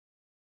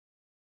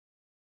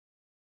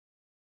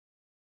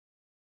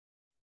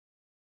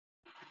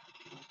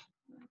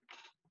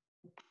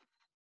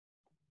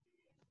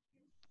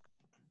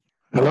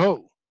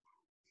Hello.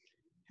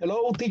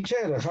 Hello,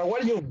 teacher. How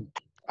are you?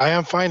 I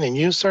am fine. And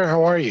you, sir?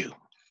 How are you?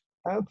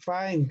 I'm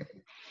fine.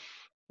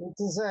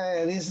 This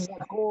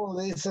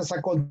is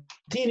a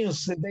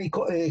continuous day,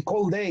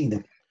 cold day.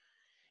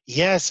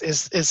 Yes,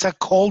 it's a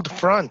cold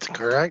front,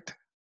 correct?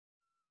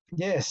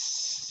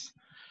 Yes,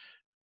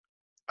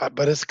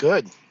 But it's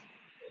good.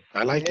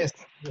 I like yes.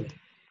 it.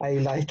 I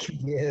like it.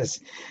 Yes,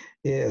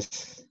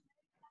 yes.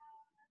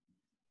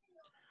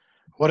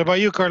 What about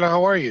you, Carla?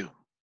 How are you?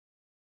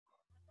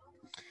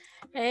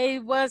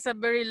 It was a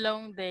very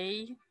long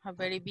day, a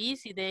very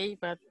busy day,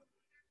 but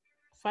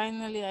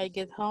finally I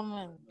get home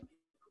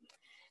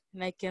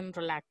and I can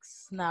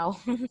relax now.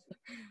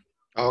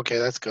 Okay,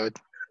 that's good.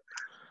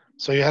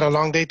 So you had a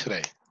long day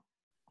today.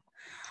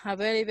 A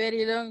very,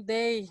 very long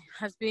day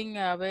has been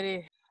a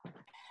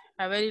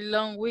very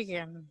long week.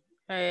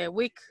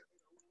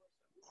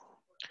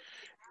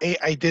 Hey,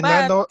 I did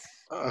not But, know.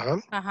 Uh-huh.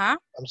 uh-huh,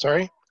 I'm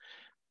sorry.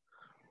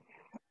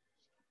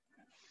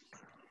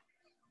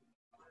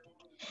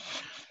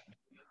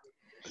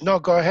 No,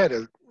 go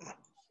ahead.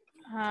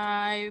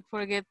 I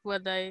forget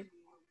what I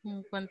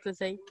want to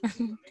say.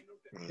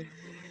 Mm,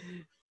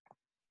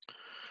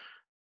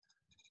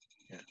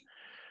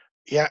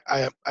 Yeah,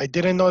 yeah. I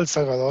didn't know El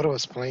Salvador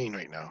was playing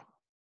right now.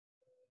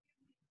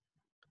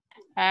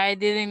 I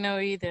didn't know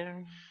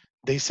either.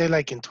 They say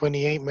like in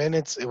 28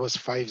 minutes it was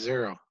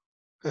 5-0.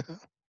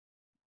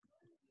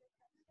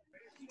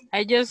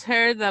 I just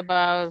heard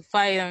about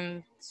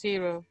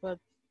 5-0, but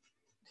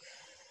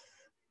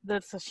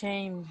that's a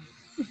shame.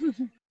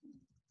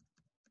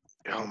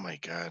 Oh my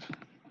God,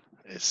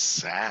 it's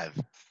sad.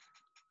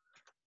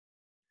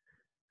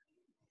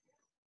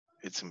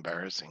 It's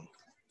embarrassing.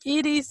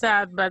 It is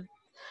sad, but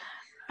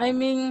I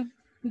mean,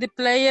 the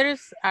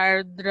players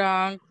are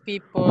drunk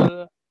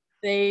people.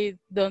 They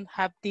don't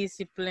have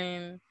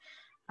discipline.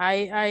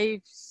 I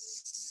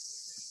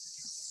see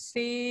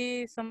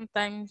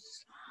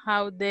sometimes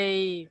how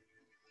they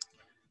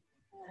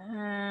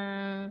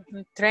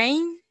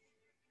train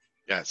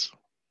Yes.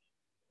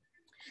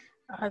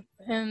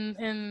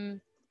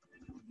 and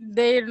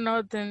they're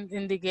not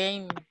in the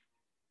game.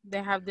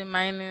 They have the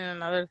mind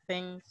in other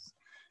things.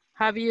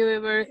 Have you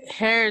ever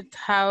heard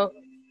how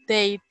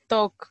they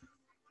talk?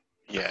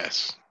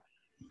 Yes.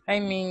 I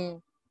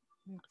mean,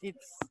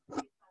 it's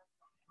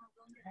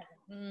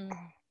mm,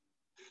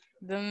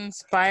 don't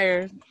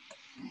inspire.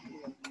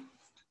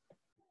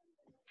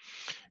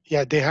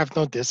 Yeah, they have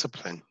no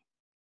discipline.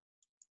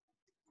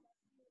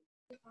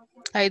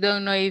 I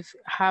don't know if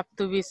have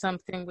to be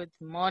something with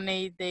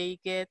money they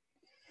get.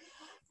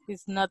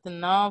 It's not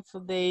enough.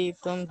 They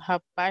don't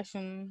have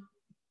passion.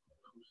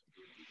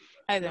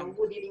 I don't Hello, know.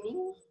 good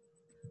evening.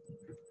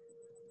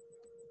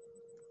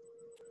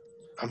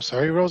 I'm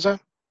sorry, Rosa.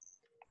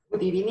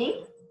 Good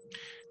evening.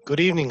 Good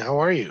evening. How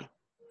are you?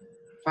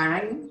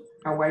 Fine.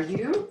 How are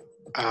you?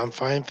 I'm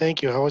fine,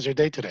 thank you. How was your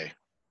day today?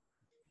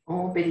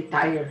 Oh, very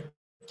tired.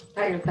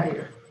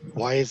 Tired.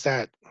 Why is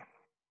that?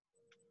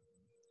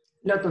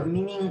 Lot of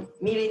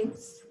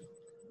meetings,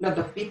 lot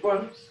of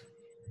people,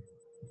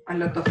 a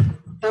lot of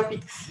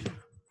topics.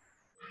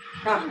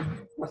 Ah,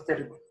 was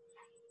terrible.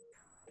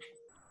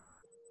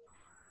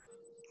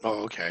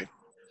 Oh, okay.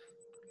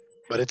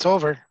 But it's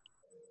over.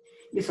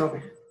 It's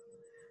over.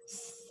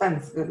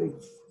 Thanks, good.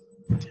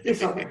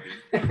 It's over.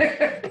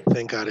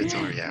 Thank God it's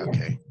over. Yeah,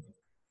 okay.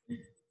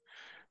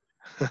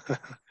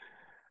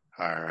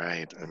 All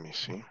right, let me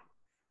see.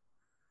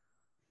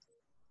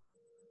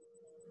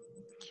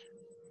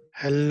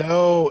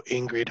 Hello,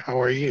 Ingrid. How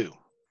are you?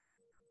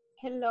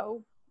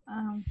 Hello.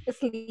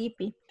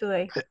 Sleepy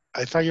today.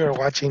 I thought you were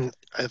watching.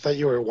 I thought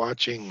you were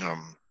watching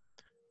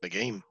the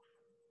game.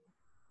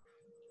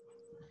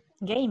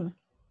 Game?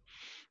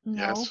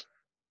 No, Yes.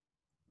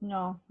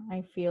 no,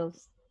 I feel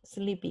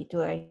sleepy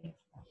today.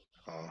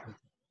 Oh,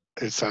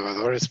 El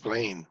Salvador is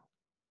playing.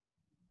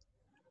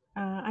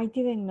 I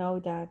didn't know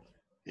that.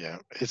 Yeah,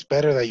 it's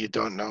better that you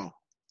don't know.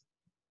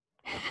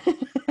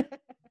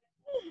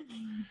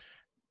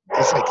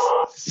 It's like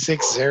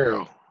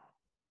 6-0.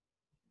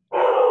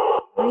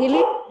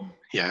 Really?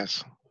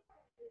 Yes.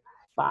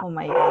 Oh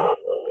my God.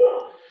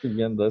 Estoy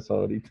viendo eso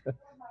ahorita.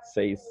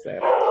 6-0.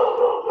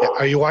 Yeah,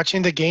 are you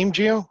watching the game,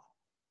 Gio?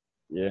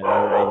 Yeah,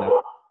 right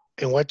now.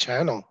 In what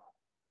channel?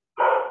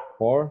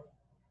 4.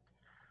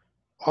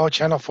 Oh,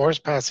 Channel 4 is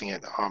passing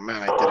it. Oh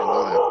man, I didn't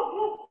know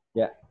that.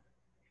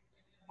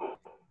 Yeah.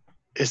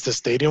 Is the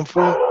stadium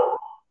full?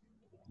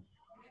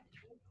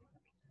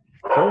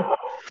 Sorry?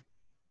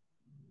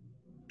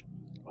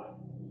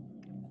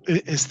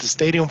 Is the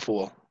stadium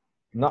full?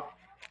 No.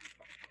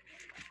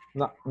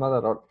 No, not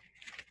at all.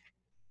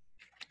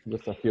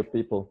 Just a few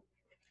people.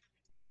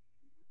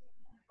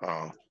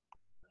 Oh,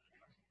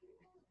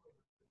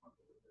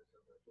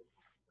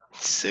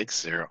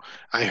 6-0.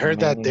 I heard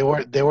that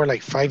Many. they were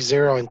like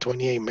 5-0 in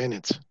 28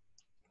 minutes.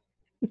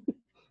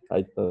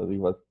 I thought it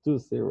was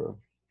 2-0.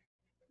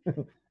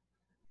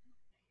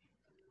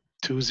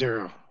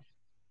 2-0.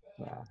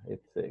 Nah,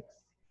 it's 6.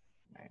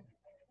 Man,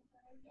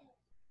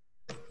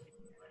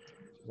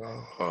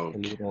 Oh, a okay.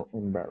 little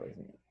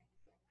embarrassing.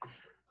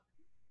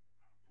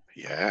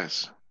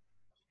 Yes.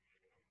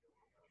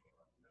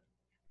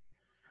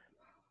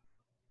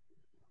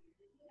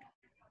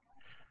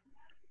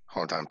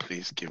 Hold on,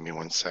 please. Give me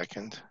 1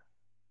 second.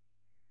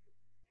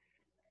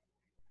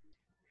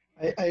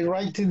 I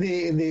write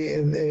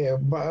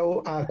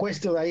about a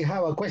question. I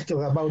have a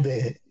question about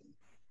the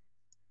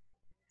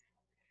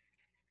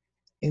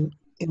in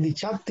the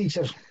chat,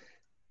 teacher.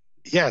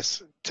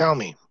 Yes, tell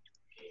me.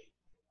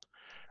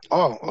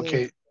 Oh, Uh,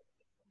 okay.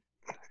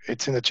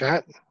 It's in the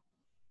chat.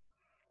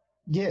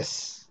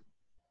 yes,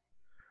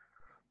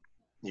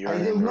 You're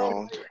I don't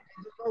know enrolled.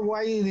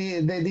 why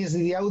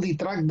the Audi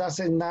track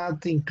doesn't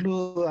not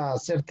include a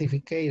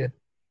certificate.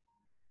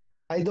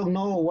 I don't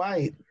know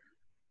why.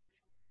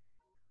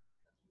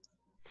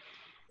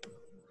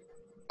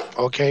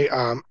 Okay,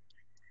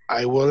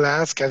 I will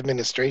ask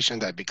administration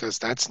that because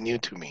that's new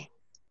to me.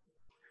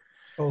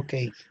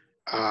 Okay.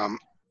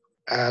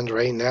 And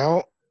right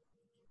now,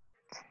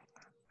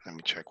 let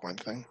me check one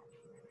thing.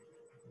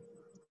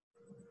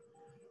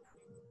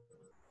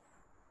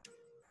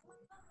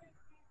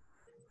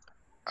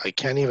 I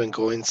can't even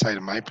go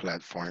inside my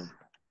platform.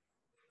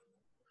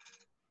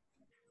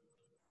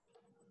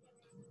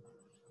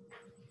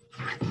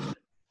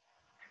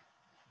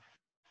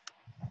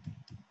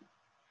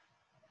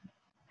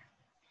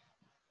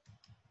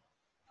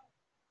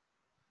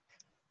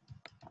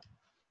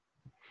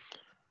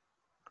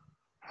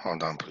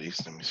 Hold on,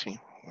 please. Let me see.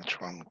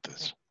 What's wrong with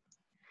this?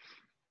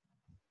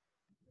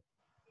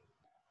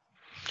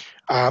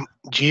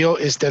 Gio,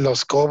 is De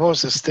Los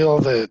Cobos still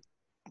the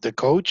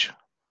coach?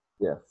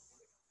 Yes.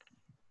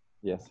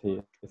 Yes,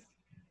 he is.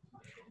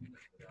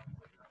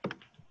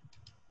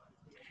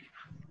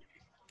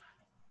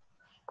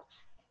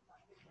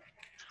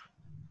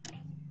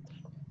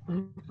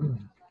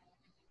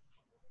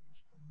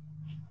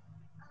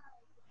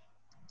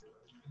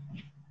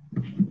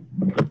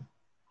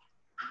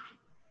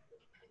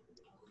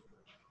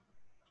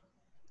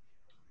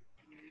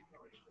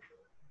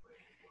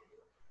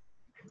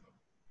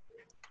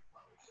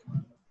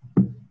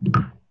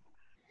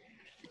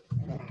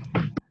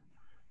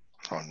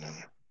 Oh, no.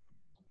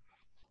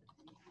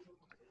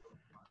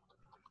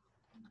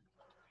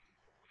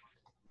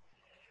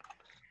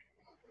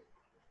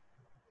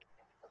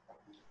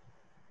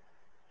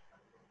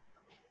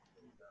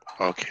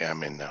 Okay,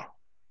 I'm in now.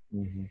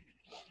 Mhm.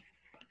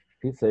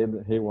 He said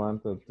that he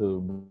wanted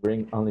to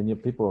bring only new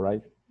people,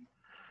 right?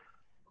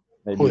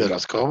 Who, Maybe De that,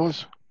 Los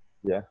Cobos?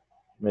 yeah,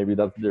 maybe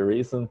that's the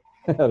reason.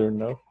 I don't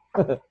know.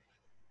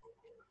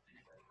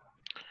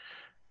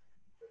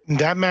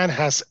 That man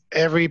has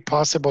every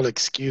possible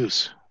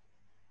excuse.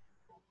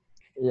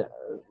 Yeah,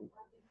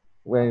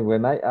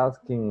 when I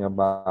asking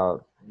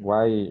about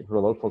why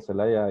Rodolfo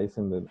Zelaya is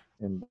in the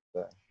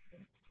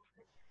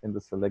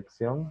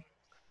selection,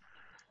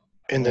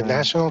 In the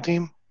national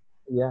team?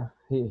 yeah,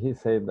 he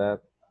said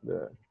that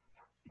the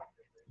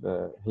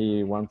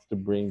he wants to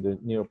bring the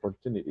new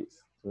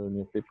opportunities to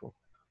new people.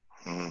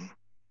 Hmm.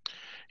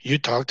 You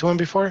talked to him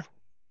before?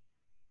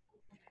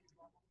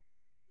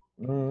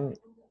 Mm,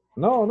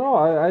 no,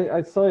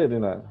 I saw it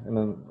in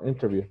an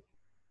interview.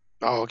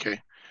 Oh, okay.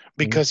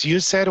 Because you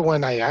said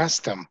when I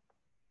asked him,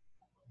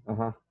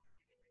 Uh-huh.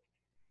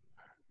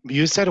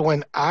 you said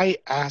when I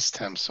asked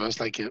him, so it's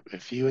like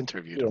if you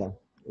interviewed him. Yeah,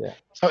 yeah.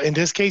 So in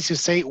this case, you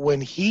say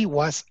when he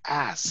was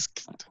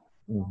asked.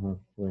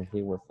 When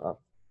he was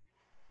up.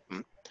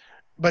 Mm.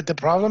 But the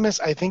problem is,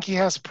 I think he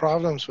has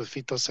problems with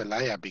Fito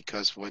Celaya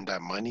because when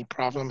that money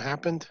problem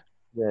happened,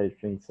 Yeah, I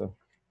think so.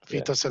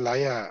 Yeah. Fito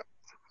Celaya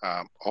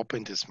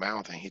opened his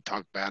mouth and he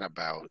talked bad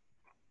about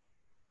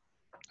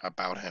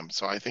him.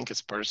 So I think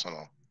it's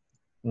personal.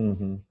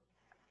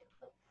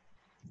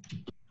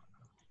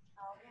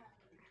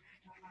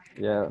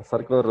 Yeah,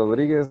 Sarko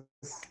Rodriguez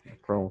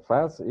from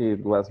FAS,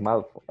 it was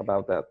mad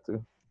about that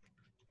too.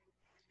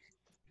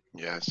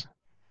 Yes.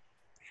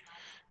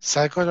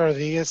 Psycho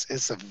Rodriguez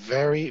is a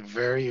very,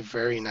 very,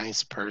 very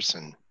nice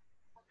person.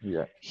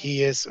 Yeah.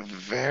 He is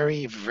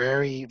very,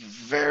 very,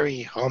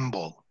 very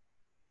humble.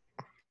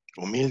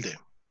 Humilde.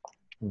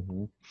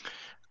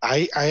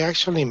 I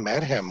actually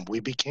met him. We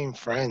became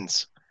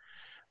friends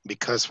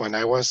because when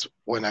I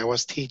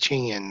was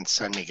teaching in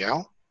San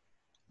Miguel,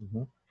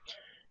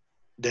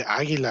 the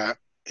Aguila,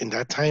 in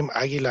that time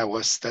Aguila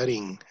was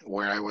studying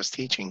where I was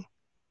teaching.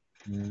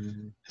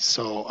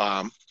 So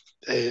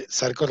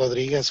Sarko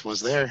Rodriguez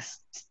was there.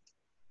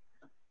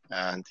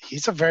 And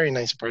he's a very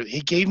nice person.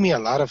 He gave me a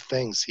lot of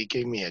things. He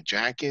gave me a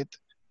jacket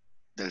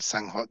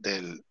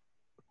del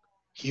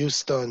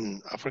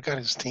Houston, I forgot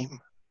his team.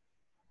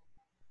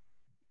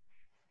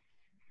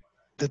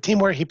 The team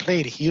where he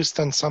played,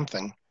 Houston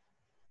something.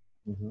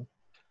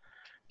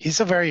 He's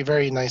a very,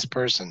 very nice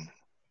person.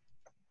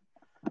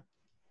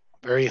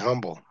 Very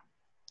humble.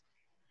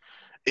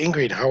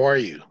 Ingrid, how are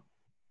you?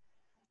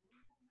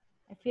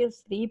 I feel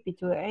sleepy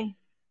today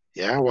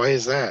Yeah, why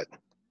is that?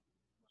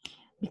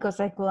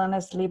 because I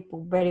couldn't sleep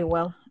very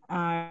well.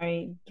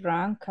 I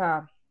drank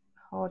hot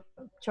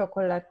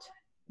chocolate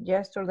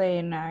yesterday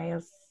and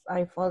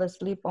I fall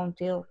asleep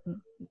until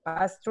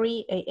past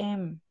 3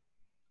 a.m.,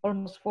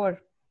 almost 4.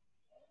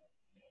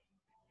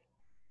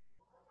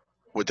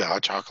 With the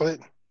hot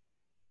chocolate?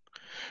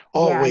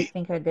 Oh, Yeah, I wait.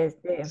 think it is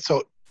there.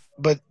 So,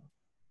 but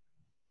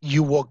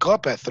you woke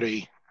up at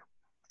 3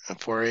 and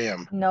 4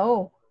 a.m.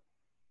 No,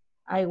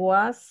 I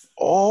was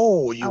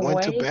Oh, you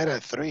went to awake. bed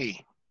at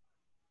 3.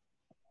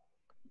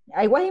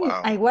 I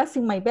Wow. was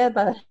in my bed,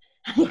 but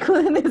I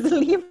couldn't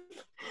sleep.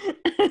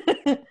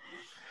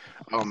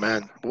 Oh,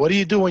 man. What do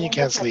you do when you Woke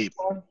can't up at sleep?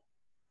 4.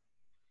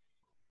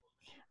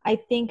 I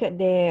think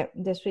the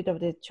sweet of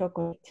the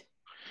chocolate.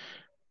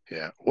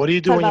 Yeah. What do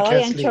you do when you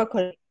can't Salvadorian sleep?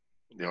 chocolate.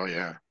 Oh,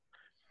 yeah.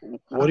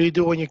 What do you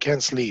do when you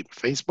can't sleep?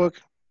 Facebook?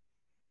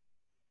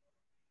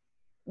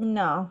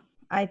 No,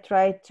 I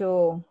try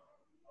to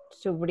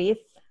breathe.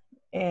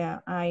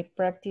 I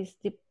practice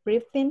deep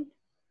breathing,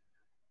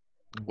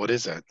 What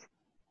is that?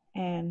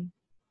 and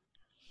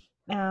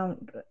um,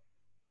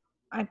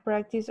 I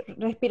practice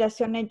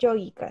respiraciones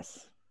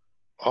yógicas.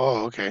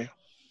 Oh, okay.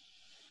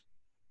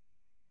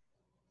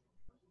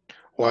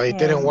 Why it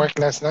didn't work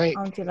last night?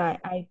 Until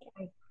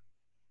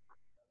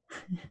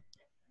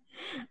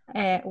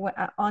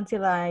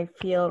until I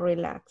feel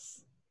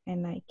relaxed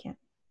and I can.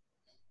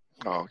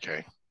 Oh,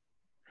 okay.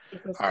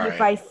 Because All if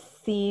right. I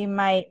see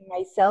my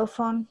cell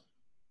phone.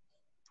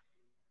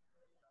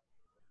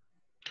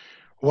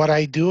 What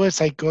I do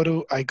is I go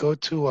to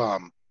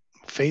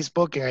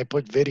Facebook and I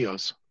put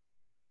videos.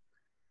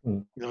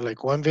 You know,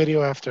 like one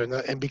video after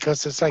another, and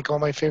because it's like all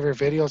my favorite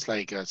videos,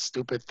 like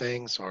stupid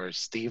things or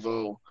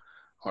Steve-O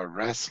or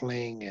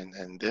wrestling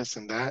and this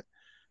and that.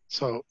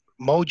 So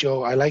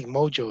Mojo, I like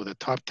Mojo, the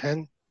top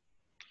 10.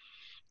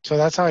 So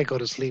that's how I go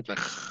to sleep. Like,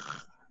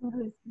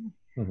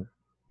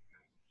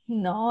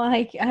 No,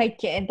 I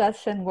can't. It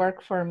doesn't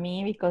work for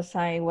me because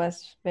I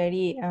was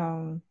very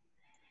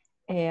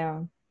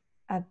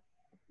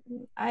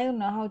I don't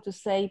know how to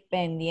say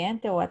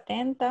pendiente o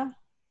atenta.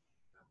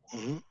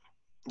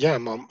 yeah,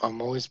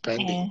 I'm always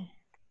pending.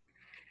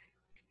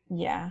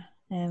 Yeah,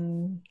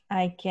 and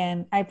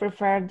I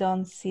prefer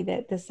don't see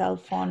the cell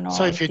phone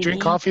So or if you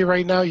drink TV. coffee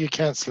right now, you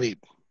can't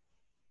sleep.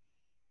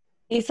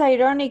 It's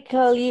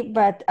ironically,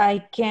 but I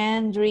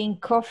can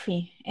drink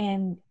coffee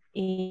and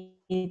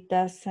it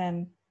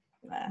doesn't,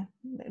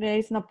 there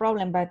is no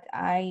problem, but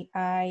I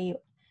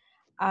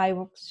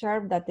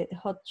observed that the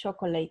hot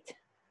chocolate,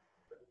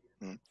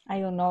 I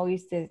don't know,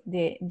 is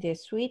the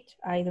sweet,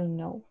 I don't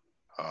know.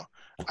 Oh,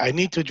 I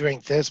need to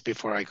drink this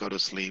before I go to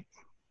sleep.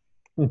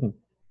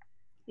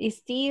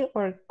 Is tea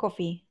or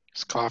coffee?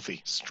 It's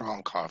coffee,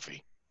 strong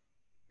coffee.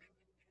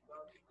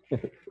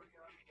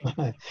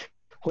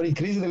 For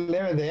increase the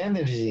level, the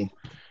energy.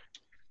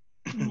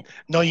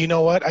 No, you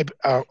know what?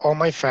 All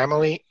my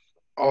family,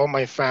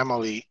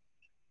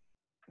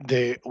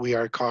 we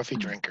are coffee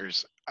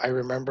drinkers. I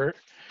remember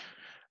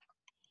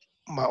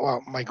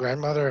my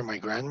grandmother and my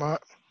grandma,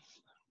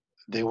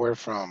 they were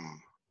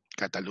from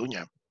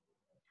Catalunya.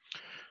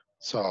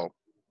 So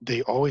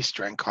they always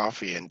drank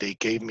coffee and they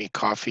gave me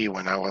coffee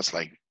when I was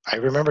like, I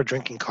remember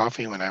drinking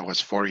coffee when I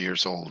was 4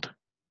 years old.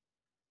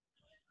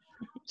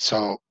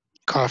 So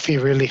coffee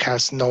really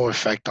has no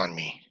effect on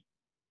me.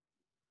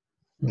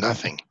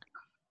 Nothing.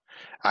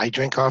 I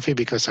drink coffee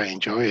because I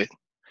enjoy it.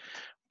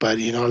 But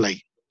you know,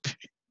 like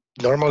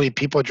normally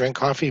people drink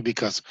coffee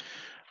because,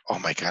 oh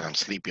my God, I'm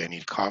sleepy, I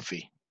need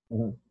coffee.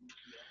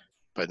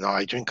 But no,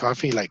 I drink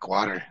coffee like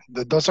water.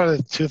 Those are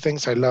the two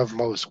things I love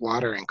most,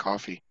 water and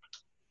coffee.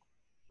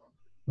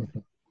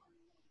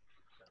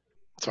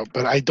 So,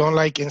 but I don't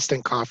like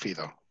instant coffee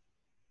though.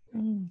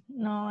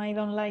 No, I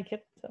don't like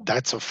it. So.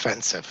 That's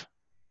offensive.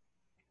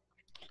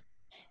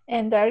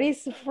 And that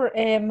is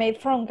made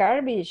from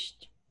garbage.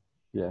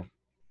 Yeah.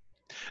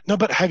 No,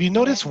 but have you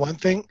noticed one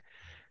thing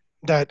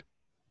that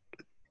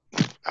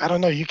I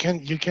don't know? You can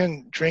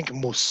drink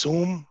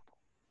Musum,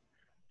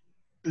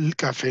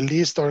 Café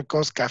Listo,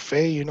 Cos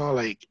Cafe. You know,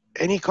 like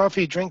any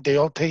coffee you drink, they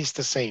all taste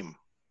the same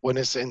when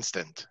it's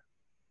instant.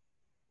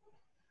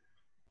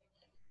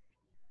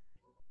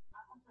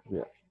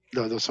 Yeah.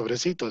 Los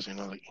sobrecitos, you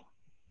know, like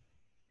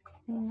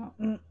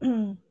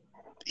Mm.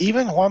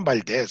 even Juan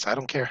Valdez. I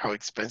don't care how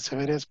expensive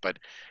it is, but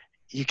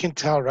you can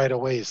tell right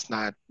away it's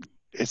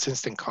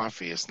instant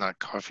coffee. It's not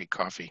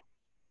coffee.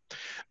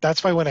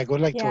 That's why when I go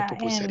like to a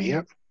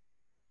pupusería,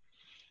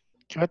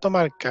 ¿qué va a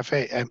tomar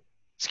café?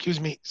 Excuse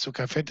me, ¿su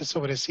café de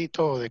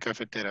sobrecito o de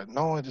cafetera?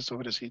 No, es de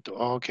sobrecito.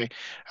 Oh, okay.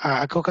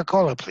 A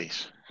Coca-Cola,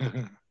 please.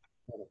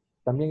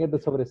 También es de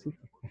sobrecito.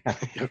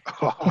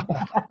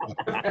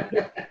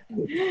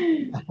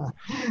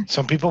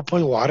 Some people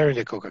put water in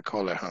the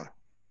Coca-Cola, huh?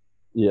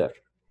 Yeah.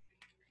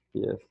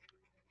 Yes.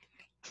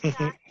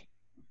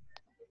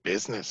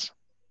 Business.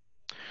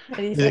 It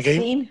is Did a the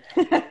game?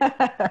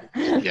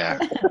 sin. Yeah.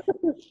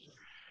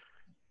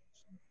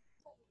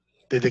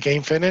 Did the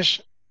game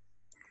finish?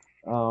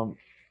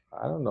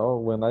 I don't know.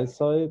 When I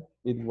saw it,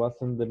 it was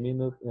in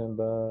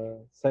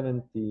the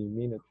 70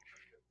 minutes.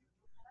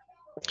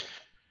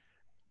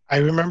 I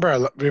remember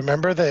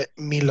the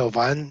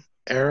Milovan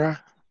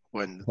era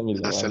when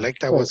the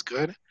Selecta was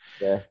good.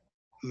 Yeah.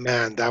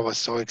 Man, that was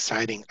so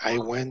exciting. I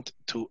went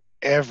to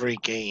every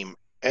game,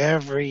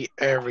 every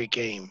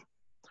game.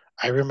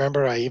 I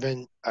remember I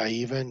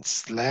even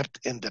slept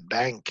in the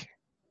bank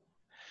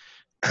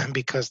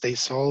because they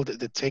sold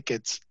the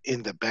tickets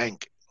in the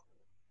bank.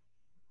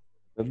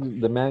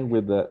 The man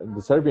with the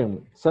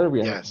Serbian.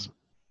 Yes.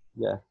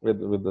 Yeah, with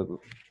the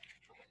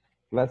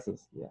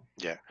glasses. Yeah.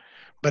 Yeah.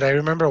 But I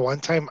remember one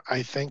time,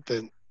 I think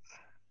that,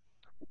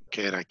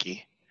 que era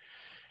aquí?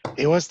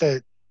 It was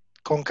the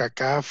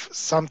CONCACAF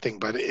something,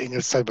 but in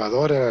El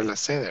Salvador era la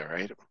sede,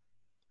 right?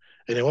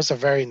 And it was a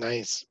very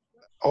nice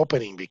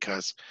opening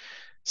because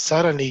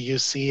suddenly you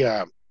see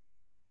an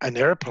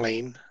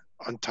airplane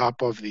on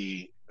top of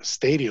the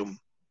stadium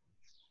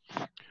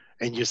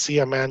and you see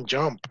a man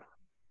jump.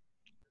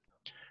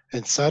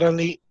 And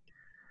suddenly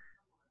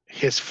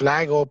his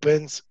flag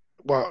opens,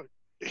 well,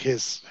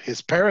 his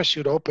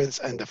parachute opens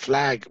and the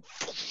flag,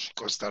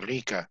 Costa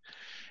Rica,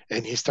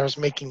 and he starts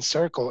making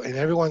circle and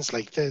everyone's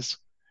like this.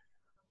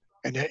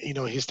 And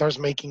he starts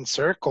making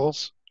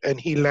circles and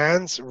he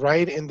lands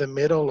right in the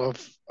middle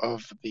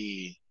of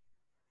the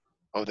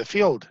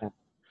field.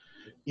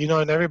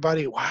 And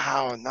everybody,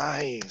 wow,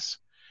 nice.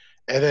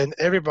 And then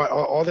everybody,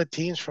 all the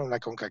teams from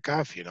like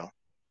CONCACAF,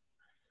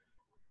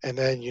 and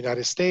then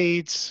United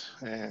States,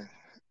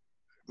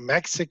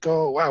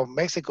 Mexico, wow,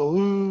 Mexico,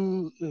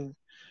 ooh,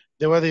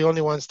 they were the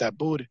only ones that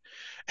booed.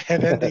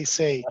 And then they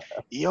say,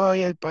 yo,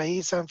 el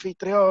país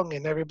anfitrión,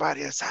 and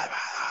everybody, El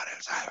Salvador,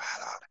 El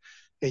Salvador.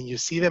 And you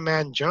see the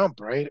man jump,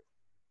 right?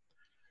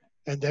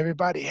 And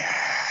everybody, and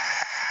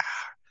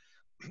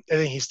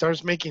then he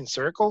starts making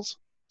circles,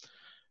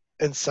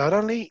 and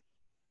suddenly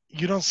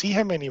you don't see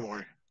him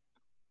anymore.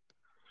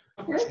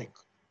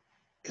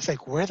 It's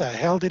like, where the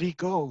hell did he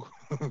go?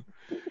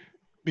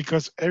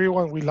 Because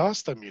we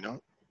lost him,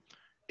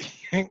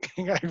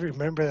 I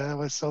remember that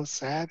was so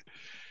sad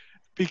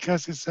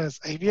because it says,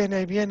 ahí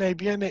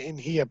viene, and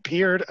he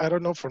appeared, I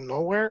don't know, from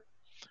nowhere,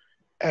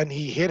 and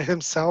he hit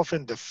himself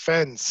in the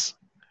fence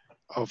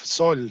of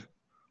Sol.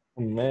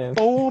 Oh, man.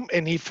 Boom,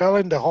 and he fell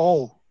in the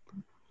hole.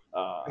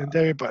 And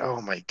everybody,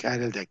 oh my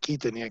God, el de aquí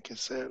tenía que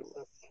ser.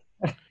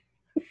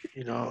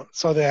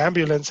 So the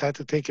ambulance had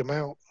to take him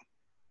out.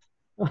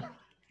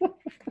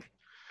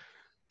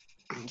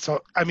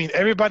 So, I mean,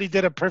 everybody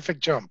did a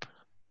perfect jump.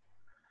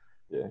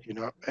 Yeah.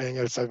 And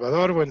El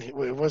Salvador, when it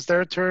was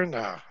their turn,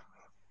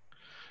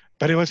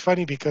 but it was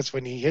funny because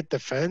when he hit the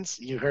fence,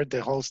 you heard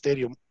the whole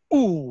stadium,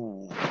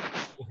 ooh,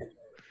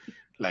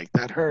 like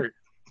that hurt.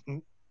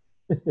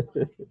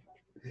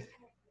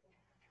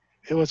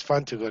 It was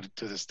fun to go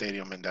to the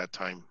stadium in that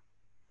time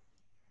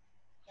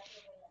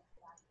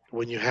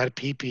when you had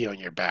pee-pee on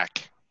your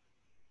back.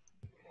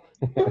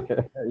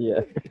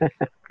 Yeah.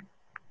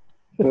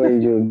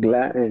 When you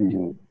glass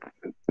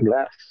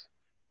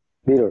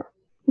mirror.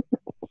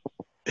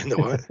 In the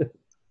what?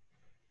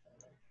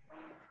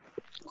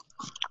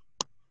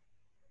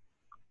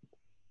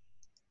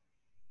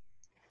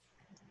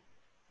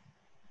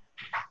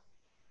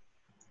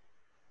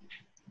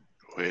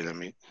 Wait, let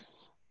me.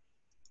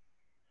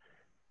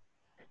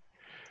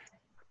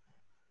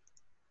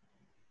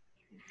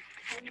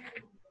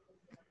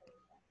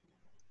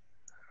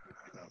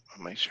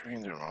 Am I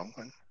sharing the wrong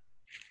one?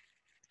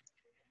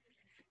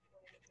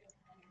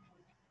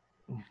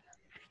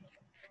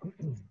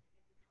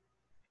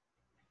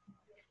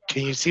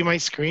 Can you see my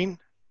screen?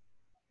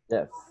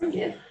 Yes.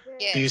 Yes.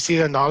 Do you see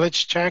the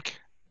knowledge check?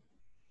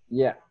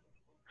 Yeah.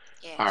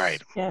 Yes. All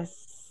right.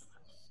 Yes.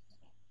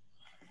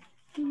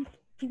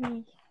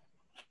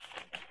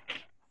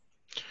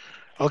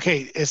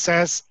 Okay, it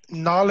says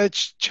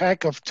knowledge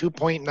check of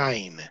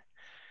 2.9.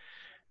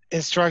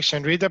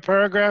 Instruction, read the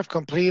paragraph,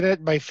 complete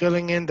it by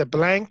filling in the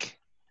blank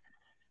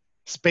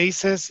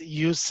spaces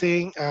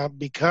using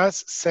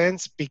because,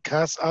 since,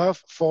 because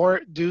of,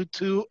 for, due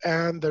to,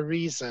 and the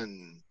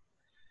reason.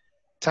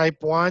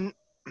 Type 1,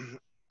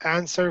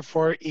 answer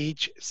for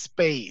each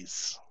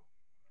space.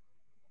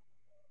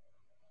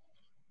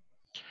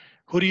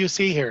 Who do you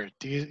see here?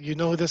 Do you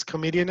know who this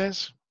comedian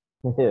is?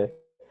 Yeah.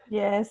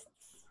 Yes.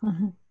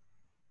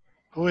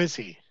 Who is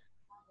he?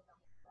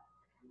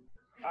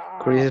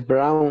 Chris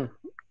Brown.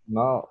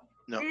 No.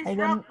 No. I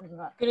don't.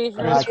 Chris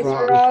Chris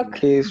Rock. Rock.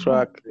 Chris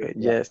Rock.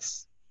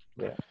 Yes.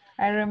 Yeah.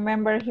 I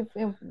remember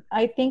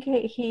I think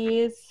he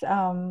is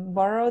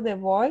borrow the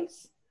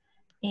voice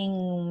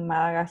in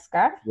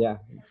Madagascar. Yeah.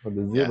 For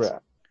the Yes.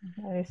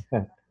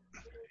 zebra.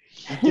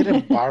 He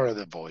didn't borrow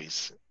the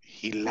voice.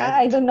 He lent.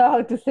 I don't know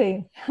how to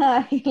say.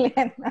 He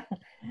lent.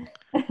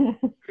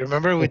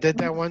 Remember we did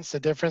that once, the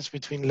difference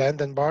between lend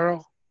and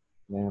borrow?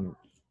 Man.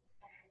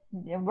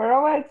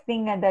 Borrow, I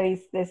think that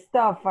is the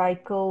stuff. I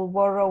could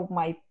borrow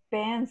my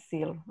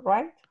pencil,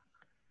 right?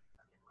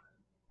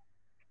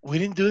 We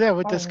didn't do that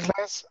with Oh, this no.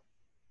 class?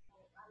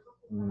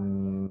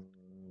 Mm,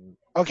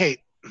 Okay,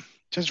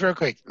 just real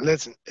quick,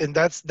 listen, and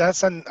that's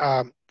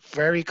a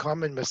very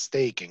common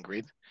mistake,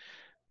 Ingrid.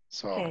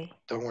 So Okay.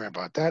 don't worry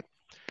about that.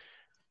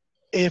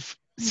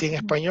 Si en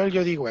español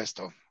yo digo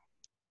esto,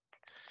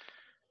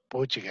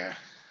 puchiga,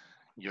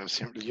 yo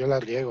la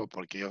riego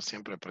porque yo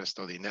siempre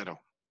presto dinero.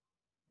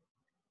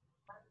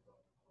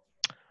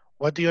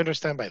 What do you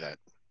understand by that?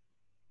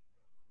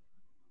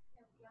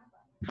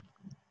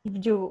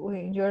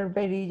 You're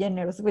very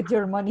generous with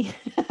your money.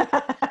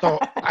 So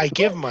I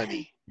give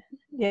money.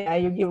 Yeah,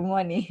 you give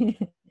money.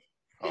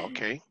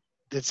 Okay.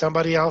 Did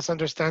somebody else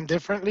understand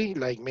differently?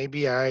 Like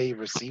maybe I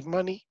receive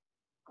money?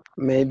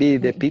 Maybe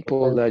the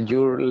people that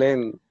you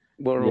lend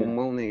borrow Yeah.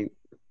 money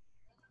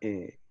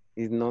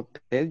is not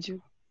tell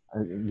you.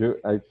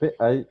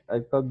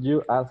 I thought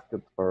you asked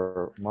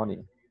for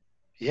money.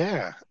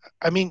 Yeah.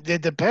 I mean,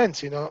 it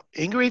depends, you know.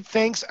 Ingrid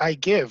thinks I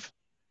give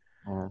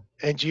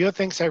and Gio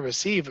thinks I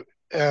receive.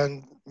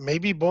 And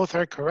maybe both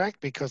are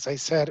correct because I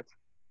said,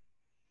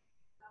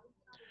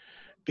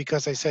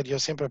 yo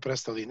siempre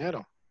presto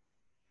dinero.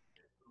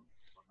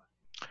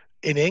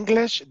 In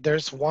English,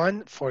 there's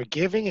one for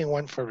giving and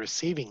one for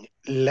receiving.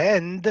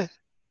 Lend,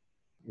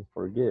 You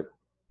forgive.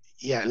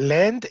 yeah,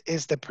 lend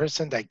is the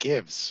person that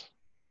gives.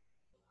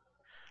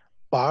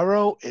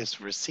 Borrow is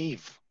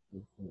receive.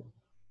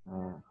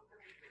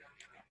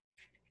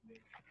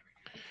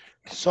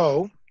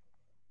 So,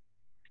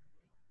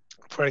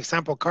 for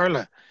example,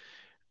 Carla,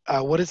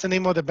 what is the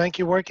name of the bank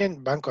you work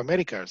in? Banco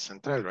America,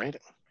 Central, right?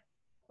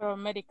 For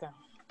America.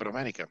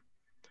 Promérica.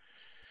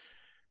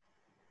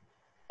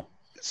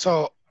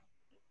 So,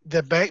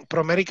 the bank,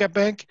 Promérica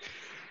Bank,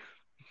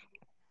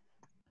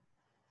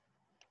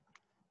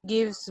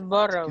 Gives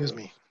borrow.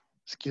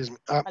 Excuse me.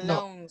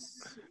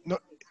 Loans. No,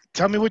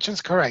 tell me which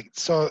one's correct.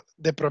 So,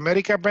 the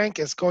Promérica Bank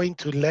is going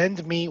to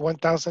lend me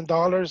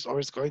 $1,000 or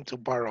is going to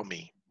borrow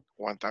me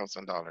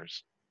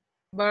 $1,000?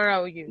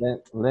 Borrow you.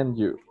 Lend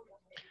you.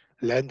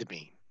 Lend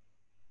me.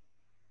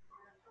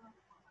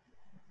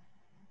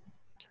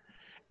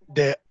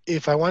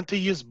 If I want to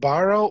use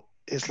borrow,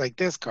 it's like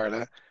this,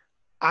 Carla.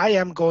 I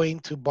am going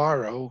to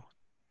borrow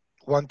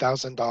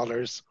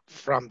 $1,000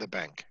 from the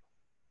bank.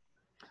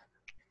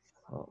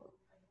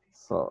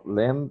 So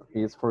lend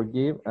is for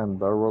give and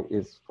borrow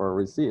is for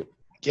receive.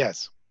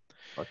 Yes.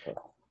 Okay.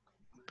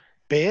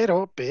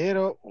 Pero,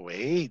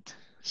 wait.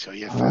 Se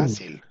oye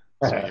fácil.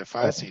 Se oye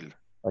fácil.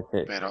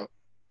 Okay. Pero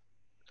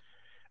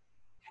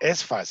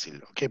es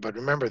fácil. Okay, but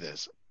remember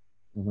this.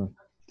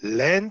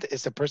 Lend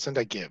is the person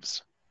that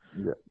gives.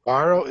 Yeah.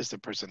 Borrow is the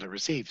person that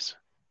receives.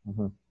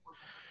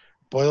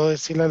 Puedo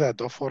decirle las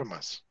dos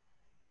formas.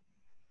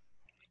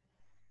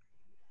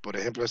 Por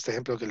ejemplo, este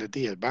ejemplo que les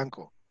di, el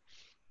banco.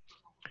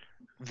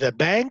 The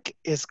bank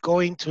is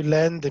going to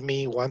lend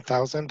me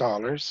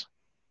 $1,000.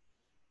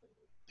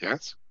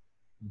 Yes.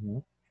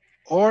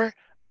 Or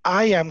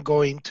I am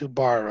going to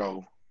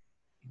borrow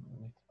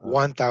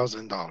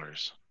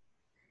 $1,000.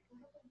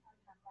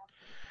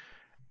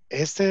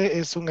 Este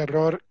es un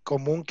error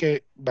común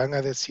que van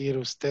a decir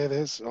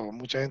ustedes, o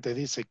mucha gente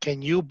dice,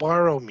 can you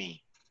borrow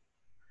me?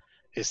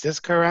 Is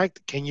this correct?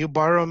 Can you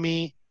borrow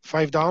me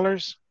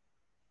 $5?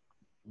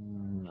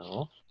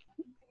 No.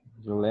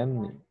 You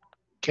lend me.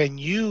 Can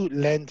you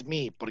lend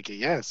me? Porque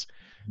yes,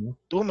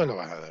 tú me lo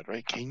vas a dar,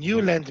 right? Can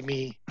you lend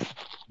me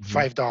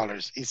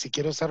 $5? Y si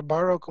quiero usar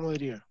borrow, ¿cómo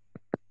diría?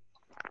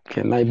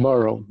 Can I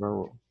borrow?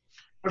 Borrow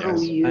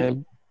Yes. you.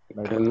 Can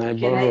I Can I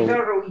borrow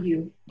borrow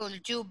you?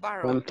 Could you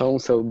borrow?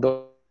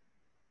 $1,000?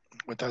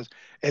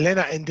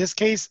 Elena, in this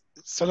case,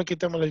 solo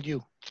quitamos el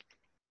you.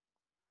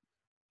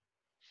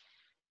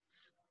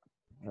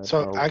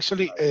 So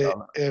actually,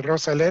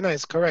 Rosalena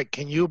is correct.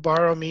 Can you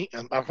borrow me?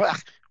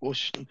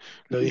 Ush,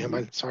 lo dije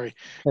mal, sorry.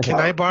 Can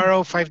I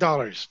borrow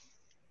 $5?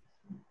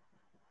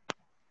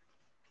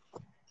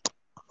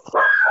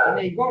 Can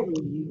I borrow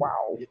you?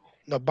 Wow.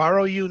 No,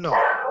 borrow you, no.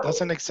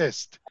 Doesn't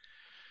exist.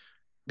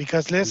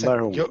 Because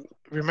listen,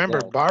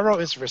 remember, borrow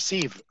is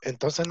receive.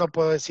 Entonces no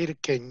puedo decir,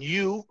 can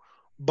you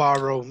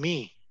borrow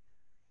me?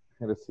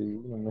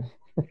 Recibirme.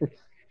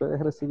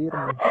 Puedes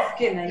recibirme.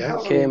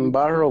 Can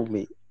borrow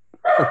me.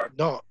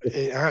 No,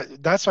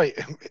 that's why,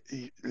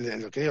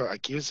 lo que digo,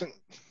 aquí usan,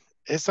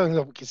 esto es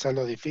quizás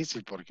lo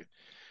difícil porque,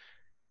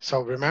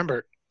 so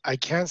remember, I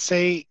can't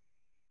say,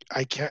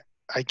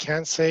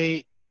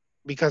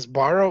 because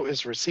borrow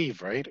is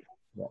receive, right?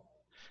 Yeah.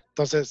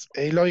 Entonces,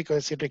 es lógico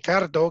decir,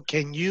 Ricardo,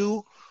 can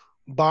you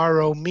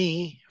borrow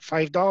me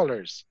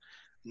 $5?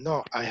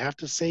 No, I have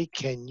to say,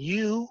 can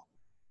you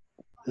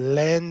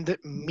lend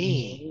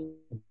me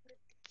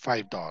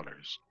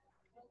 $5?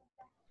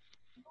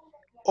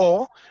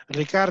 O,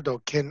 Ricardo,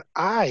 can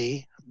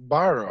I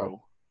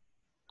borrow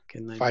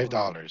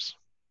 $5?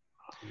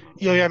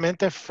 Y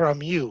obviamente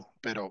from you,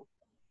 pero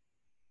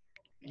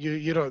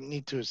you don't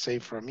need to say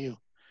from you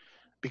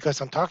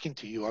because I'm talking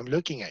to you, I'm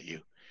looking at you.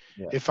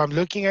 Yeah. If I'm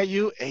looking at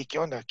you, hey, ¿qué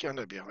onda,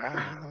 viejo?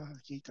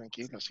 Aquí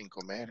tranquilo, sin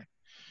comer,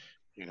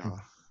 you know,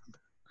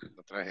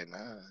 no traje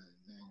nada.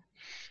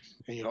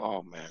 And you know,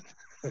 oh man,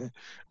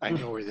 I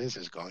know where this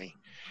is going.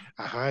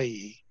 Ajá,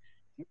 y,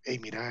 hey,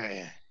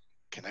 mira,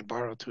 can I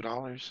borrow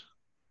 $2?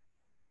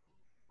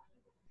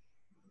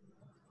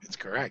 It's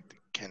correct.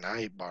 Can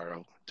I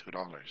borrow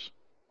 $2?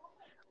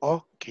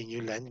 Oh, can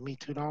you lend me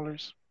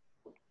 $2?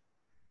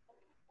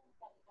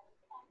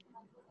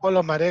 Oh,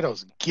 los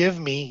mareros, give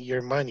me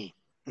your money.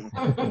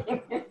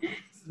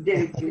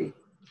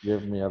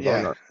 Give me $1.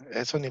 Yeah,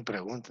 eso ni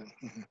preguntan.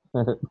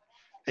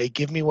 Hey,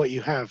 give me what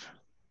you have.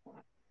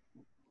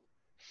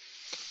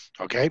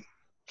 Okay.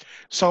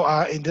 So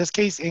in this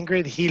case,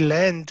 Ingrid, he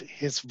lent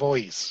his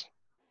voice.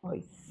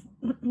 Voice.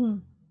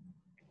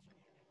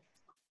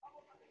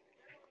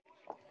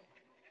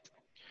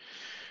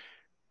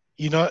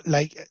 You know,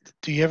 like,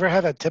 do you ever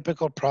have a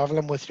typical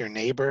problem with your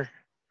neighbor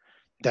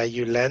that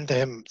you lend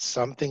them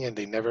something and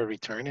they never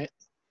return it?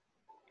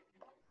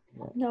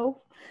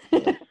 No.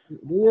 Do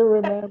you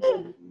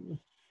remember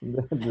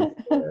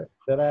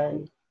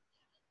that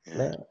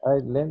Yeah. I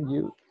lend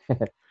you?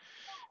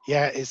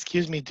 Yeah,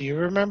 excuse me. Do you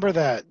remember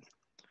that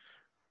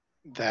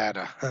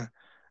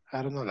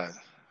I don't know that.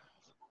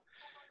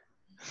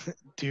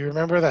 Do you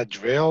remember that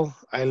drill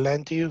I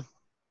lent you?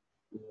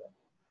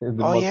 It's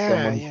the Oh most yeah,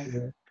 common yeah.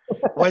 thing.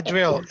 What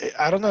drill?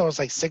 I don't know. It was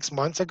like 6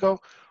 months ago.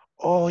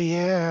 Oh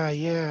yeah,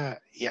 yeah,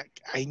 yeah.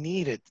 I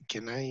need it.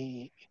 Can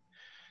I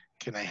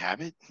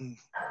have it?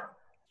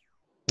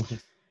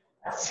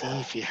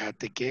 Sí,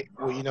 fíjate que,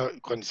 well, you know,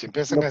 cuando se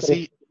empiezan Lo pre-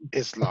 así,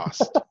 it's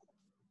lost.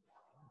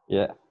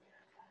 yeah.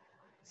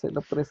 Se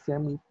lo presté a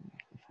mí.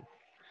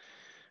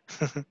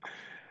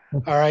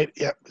 All right,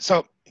 yeah.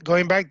 So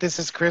going back, this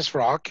is Chris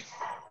Rock.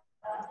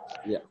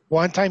 Yeah.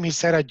 One time he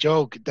said a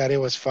joke that it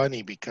was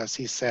funny because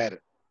he said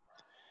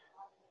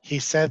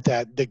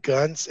that the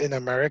guns in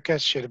America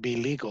should be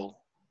legal.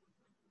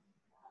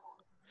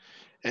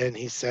 And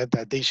he said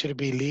that they should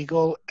be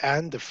legal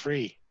and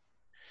free.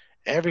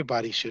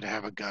 Everybody should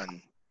have a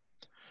gun.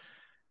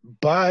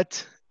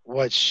 But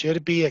what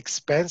should be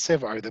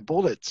expensive are the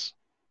bullets.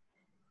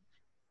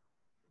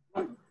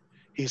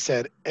 He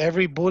said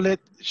every bullet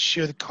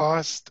should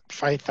cost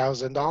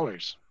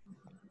 $5,000.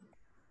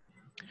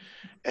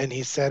 And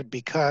he said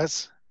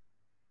because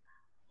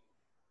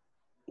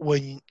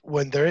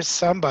when there is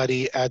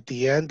somebody at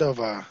the end of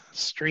a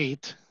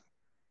street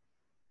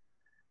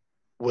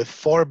with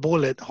 4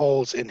 bullet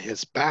holes in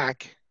his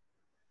back,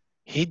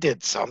 he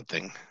did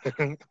something.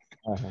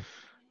 Uh-huh.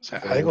 So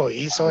So algo it's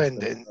hizo, and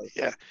then expensive.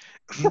 yeah,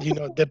 you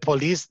know, the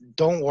police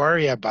don't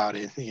worry about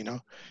it, you know,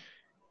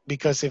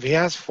 because if he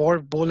has 4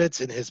 bullets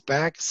in his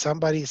back,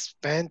 somebody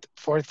spent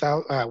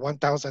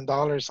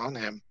 $1,000 on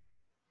him,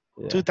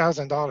 Yeah.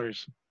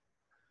 $2,000.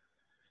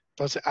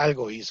 Entonces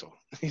algo hizo.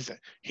 He said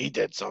he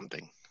did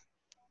something.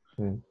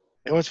 Hmm.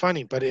 It was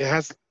funny, but it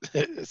has,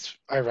 it's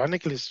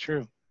ironically it's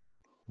true.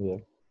 Yeah.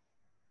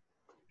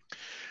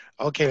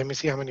 Okay, let me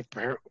see how many.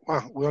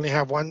 Wow, we only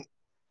have one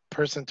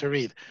person to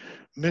read.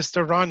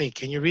 Mr. Ronnie,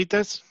 can you read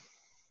this?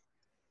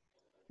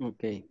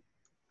 Okay.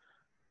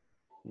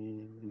 Let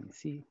me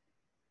see.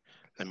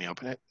 Let me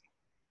open it.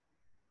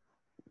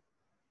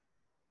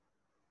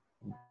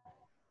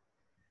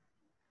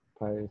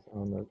 Tires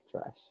on the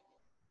trash.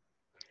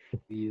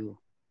 View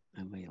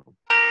available.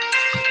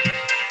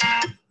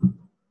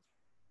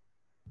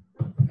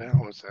 That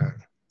was that.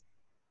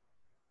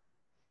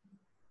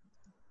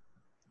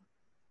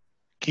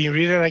 Can you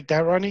read it like that,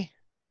 Ronnie?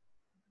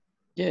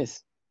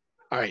 Yes.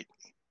 All right.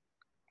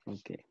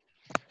 Okay.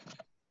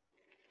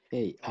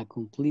 Hey, I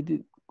complete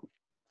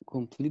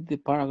the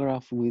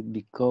paragraph with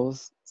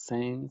because,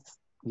 since,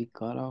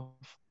 because of,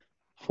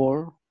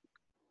 for,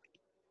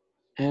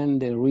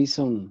 and the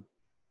reason.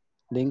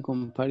 Then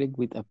compare it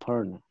with a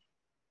partner.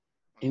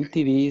 Okay.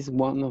 MTV is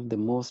one of the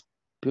most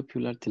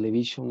popular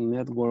television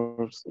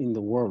networks in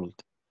the world.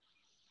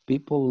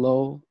 People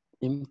love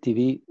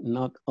MTV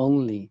not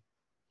only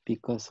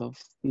because of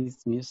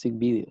its music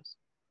videos,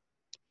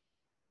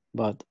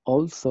 but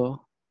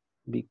also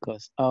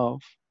because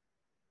of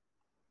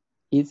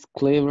its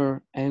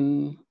clever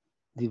and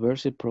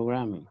diverse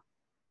programming.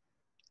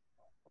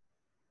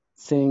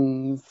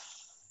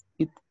 Since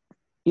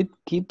it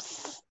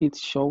keeps its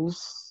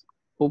shows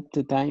up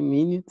to time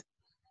minute,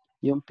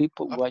 young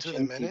people Up watch to the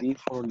minute. MTV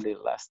for the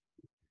last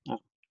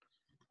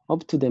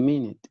up to the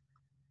minute.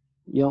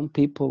 Young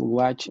people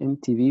watch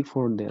MTV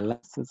for the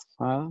latest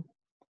fad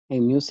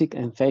in music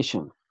and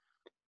fashion.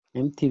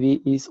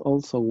 MTV is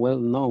also well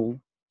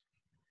known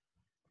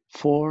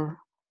for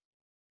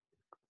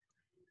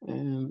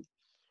um,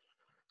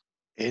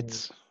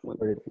 It's.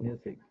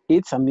 Music.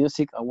 it's a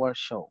music award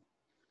show.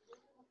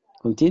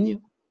 Continue?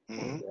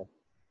 Mhm. Yeah.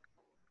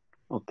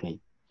 Okay.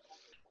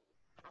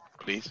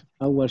 Please.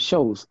 Award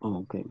shows. Oh,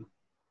 okay.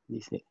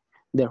 Dice,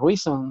 the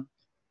reason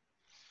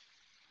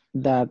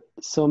that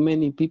so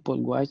many people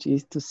watch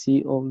is to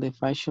see all the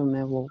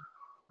fashionable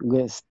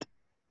guests.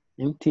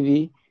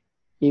 MTV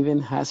even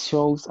has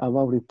shows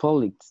about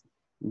republics.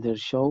 Their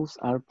shows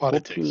are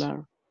Politics.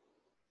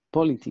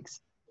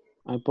 politics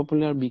are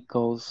popular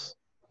because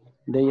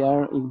they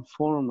are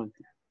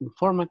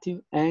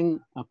informative and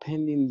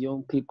appending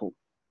young people.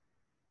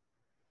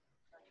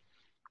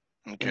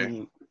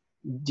 Okay. Uh,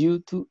 due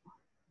to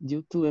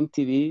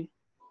MTV,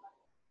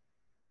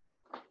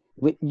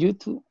 due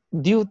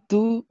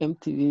to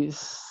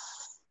MTV's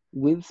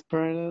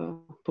widespread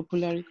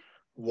popularity,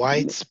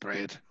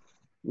 Widespread.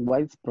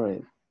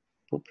 widespread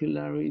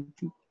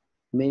popularity,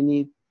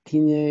 many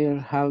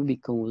teenagers have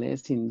become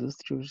less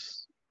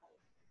industrious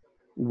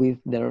with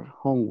their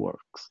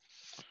homeworks.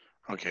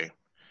 Okay.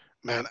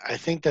 Man, I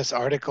think this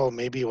article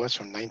maybe was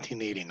from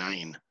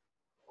 1989.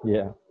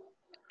 Yeah.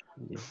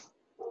 Yeah.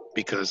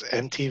 because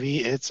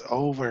MTV, it's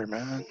over,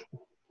 man.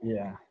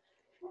 Yeah.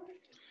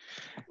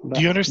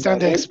 Do you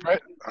understand the express?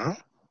 Huh?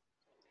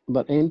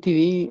 But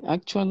MTV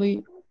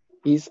actually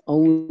is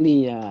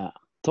only a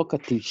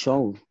talkative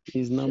show.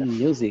 It's not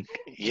music.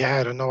 Yeah,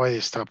 I don't know why they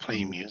stopped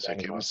playing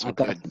music. It was so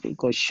good.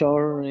 Because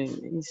show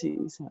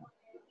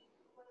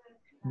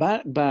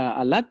but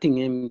a Latin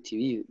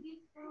MTV.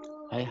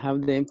 I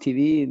have the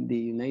MTV in the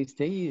United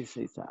States.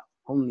 It's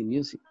only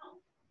music.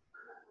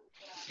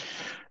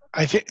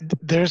 I think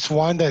there's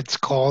one that's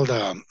called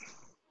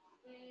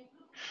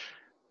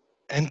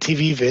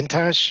MTV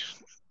Vintage.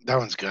 That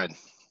one's good.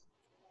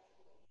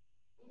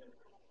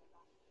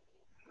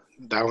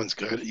 That one's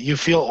good. You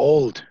feel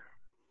old.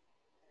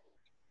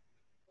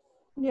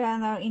 Yeah,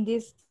 no, in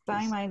this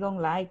time I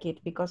don't like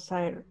it because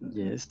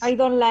Yes. I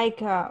don't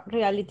like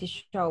reality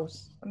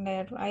shows. For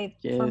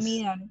Yes.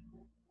 me,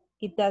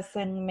 it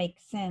doesn't make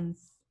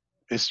sense.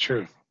 It's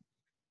true.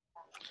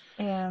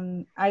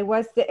 I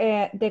watch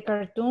the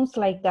cartoons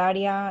like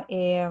Daria,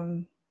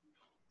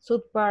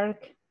 South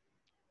Park,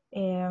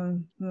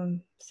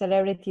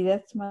 Celebrity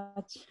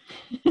Deathmatch.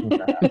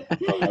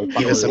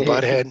 Beavis and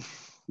Butthead.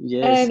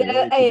 Yes.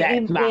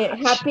 And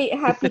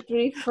Happy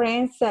Tree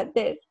Friends.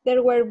 They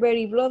were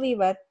very bloody,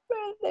 but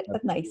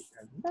that's nice.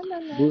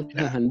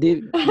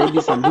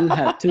 Davis and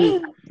Butthead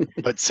too.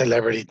 But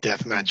Celebrity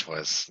Deathmatch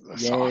was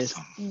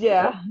awesome.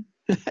 Yeah.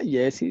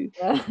 Yes, it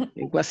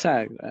was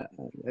a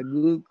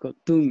good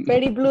cartoon.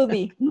 Very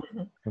bloody.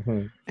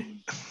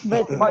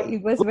 But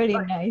it was very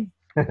nice.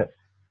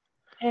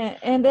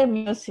 And the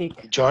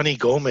music. Johnny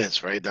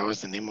Gomez, right? That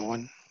was the name of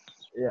one.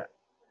 Yeah.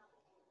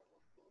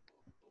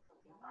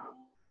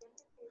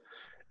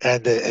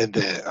 And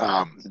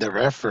the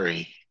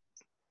referee,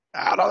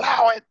 I'd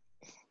allow it.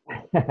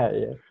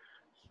 Yeah.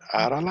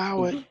 I'd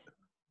allow it.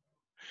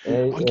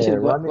 Hey, Okay,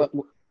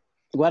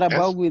 what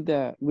about Yes?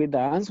 with the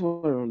answer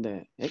on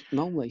the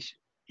knowledge?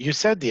 You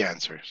said the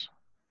answers.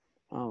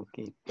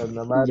 Okay. But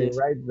nobody Yes.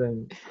 writes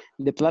them.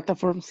 The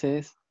platform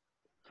says.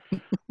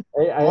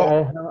 Hey, I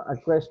have a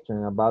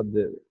question about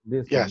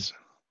this Yes.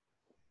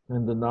 one.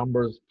 In the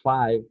numbers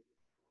 5,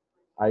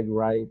 I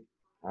wrote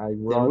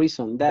The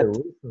reason that. the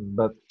reason,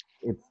 but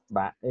it's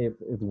bad.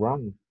 It's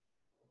wrong.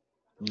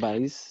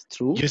 But it's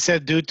true. You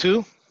said due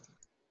to?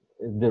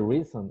 It's the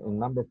reason in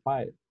number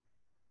 5.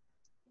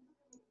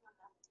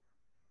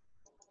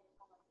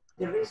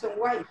 The reason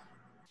why.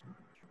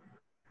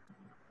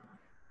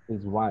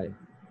 Is why.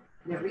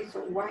 The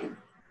reason why.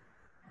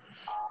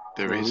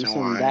 The reason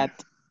why.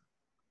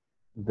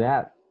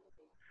 That.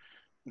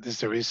 This is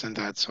the reason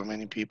that so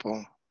many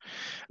people.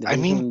 I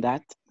mean,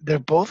 they're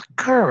both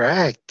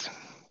correct.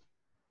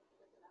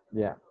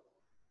 Yeah.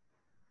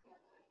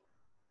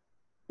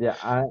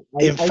 Yeah.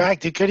 In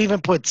fact, you could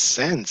even put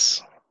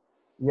sense.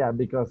 Yeah,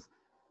 because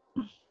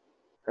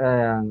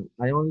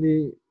I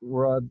only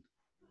wrote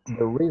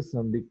the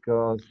reason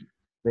because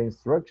the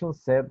instruction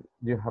said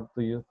you have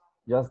to use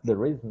just the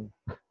reason.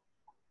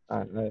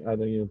 I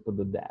don't even put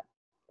the that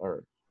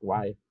or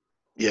why.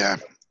 Yeah.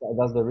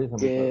 That's the reason.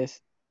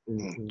 Yes.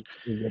 Because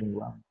it's getting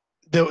wrong.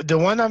 The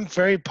one I'm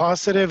very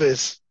positive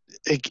is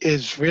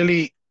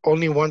really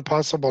only one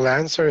possible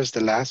answer is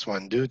the last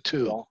one, due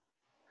to. Yeah.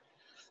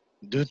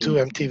 Due to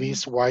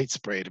MTV's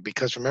widespread.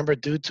 Because remember,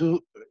 due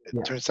to,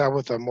 it turns out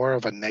with a more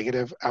of a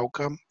negative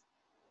outcome.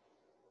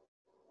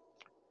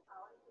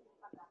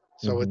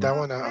 So with that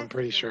one, I'm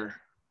pretty sure.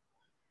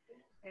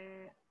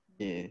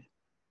 Yeah.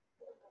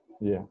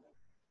 Yeah.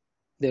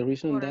 The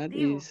reason that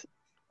is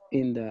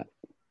in the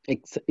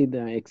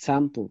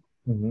example.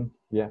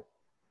 Yeah.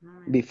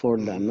 Before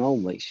the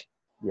knowledge.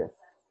 Yes.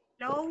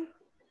 No.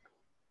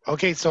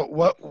 Okay, so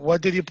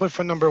what did you put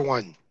for number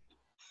 1?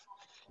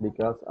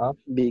 Because of.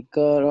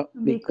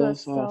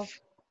 Because of.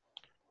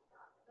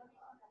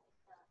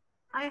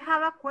 I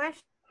have a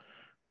question.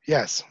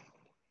 Yes.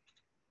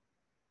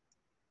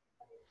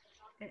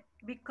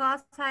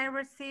 Because I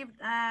received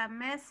a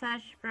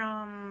message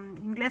from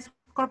Ingles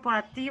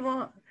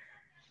Corporativo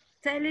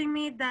telling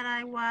me that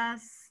I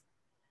was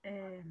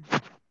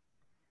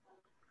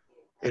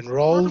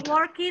enrolled.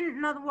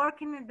 Not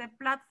working in the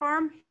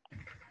platform,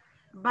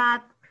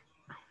 but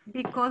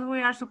because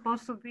we are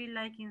supposed to be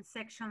like in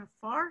section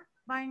 4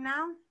 by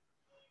now.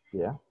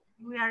 Yeah.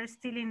 We are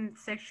still in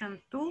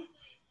section 2.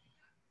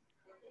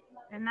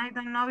 And I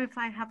don't know if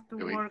I have to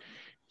work.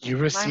 You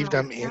received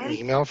an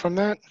email from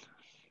that?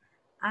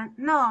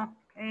 No.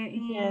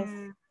 Yes.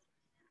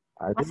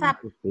 I WhatsApp.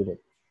 didn't receive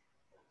it.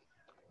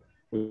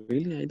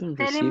 Really, I don't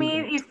Telling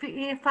me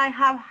if I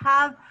have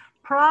had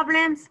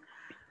problems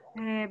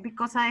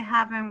because I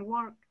haven't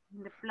worked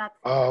in the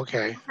platform. Oh,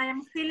 okay. I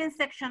am still in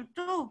section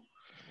 2,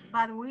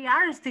 but we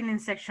are still in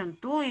section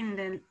 2.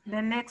 In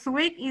the next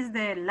week is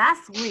the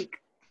last week.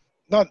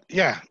 No,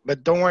 yeah,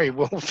 but don't worry,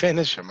 we'll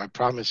finish them. I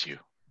promise you.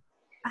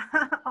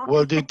 Okay.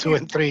 We'll do 2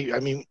 and 3. I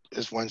mean,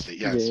 it's Wednesday,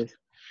 yes.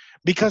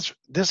 Because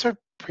these are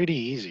pretty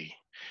easy.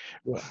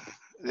 Yeah.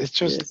 It's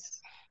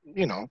just,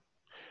 you know.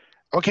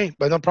 Okay,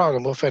 but no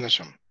problem. We'll finish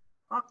them.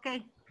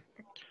 Okay.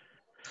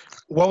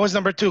 What was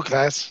number 2,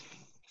 class?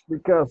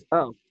 Because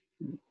of.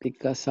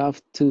 Because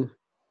of two.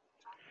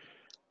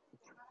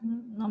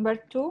 Number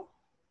 2?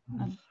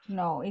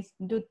 No, it's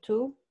due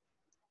to.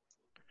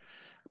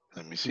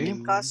 Let me see.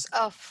 Because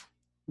of.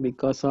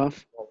 Because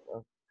of.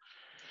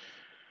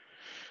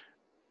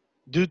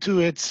 Due to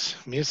its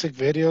music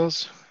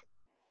videos,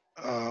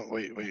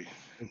 wait.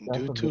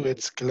 Due to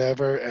its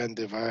clever and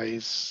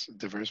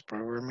diverse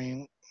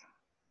programming.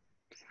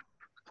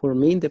 For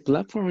me, the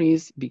platform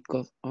is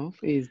because of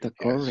is the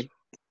correct.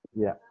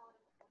 Yeah.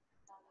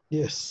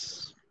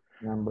 Yes.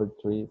 Number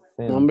 3,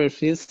 sense. Number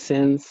 3,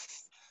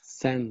 sense.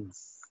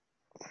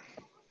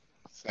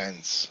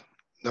 Sense.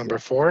 Number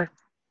 4.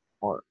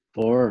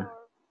 4.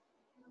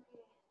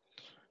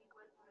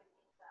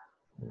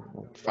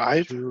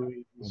 5.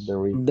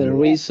 The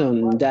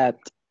reason that.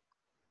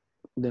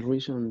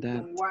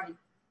 Why?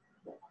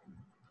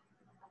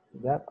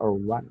 That or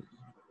why?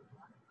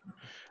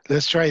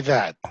 Let's try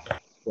that.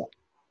 Yeah.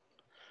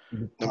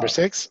 Number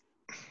 6.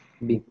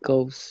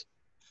 Because.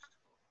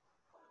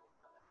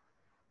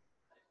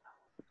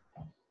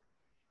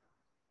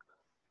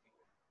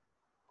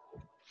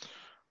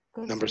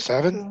 Number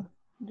 7.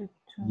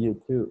 Due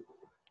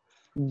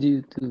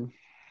to.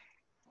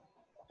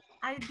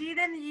 I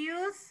didn't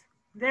use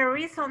the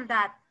reason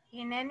that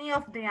in any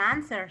of the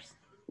answers.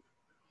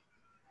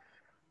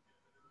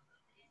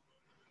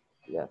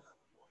 Yes.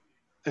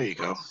 There you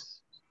go.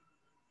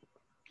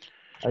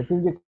 I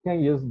think you can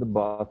use the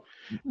but.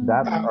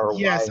 That or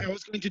yes, why. I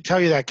was going to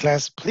tell you that,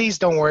 class. Please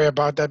don't worry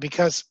about that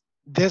because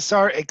these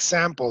are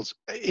examples.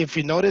 If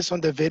you notice on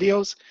the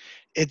videos,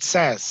 it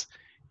says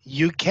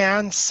you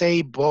can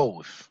say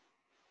both.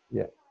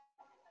 Yeah.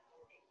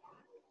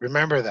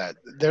 Remember that.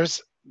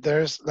 There's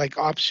like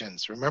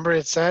options. Remember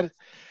it said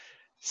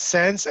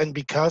since and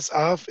because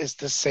of is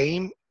the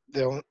same.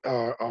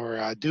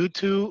 Or due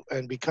to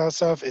and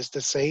because of is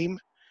the same.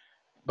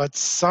 But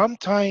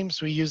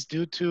sometimes we use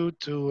due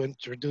to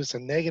introduce a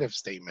negative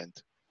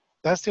statement.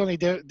 That's the only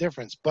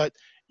difference. But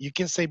you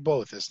can say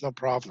both. It's no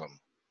problem.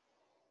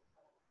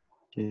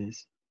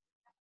 Yes.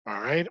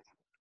 All right.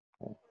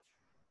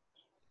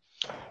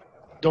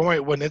 Don't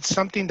worry. When it's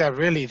something that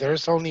really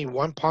there's only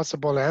one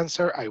possible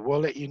answer, I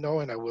will let you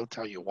know and I will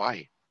tell you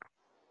why.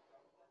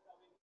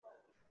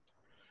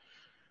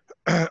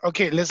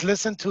 Okay, let's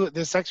listen to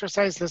this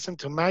exercise. Listen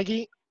to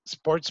Maggie,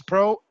 Sports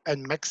Pro,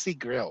 and Mexi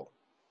Grill.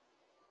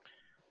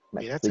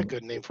 Hey, that's a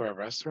good name for a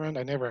restaurant.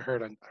 I never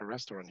heard a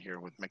restaurant here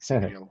with Mexi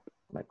Grill.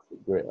 Mexi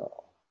Grill.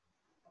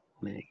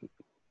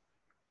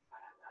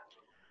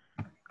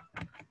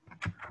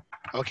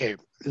 Okay,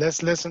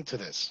 let's listen to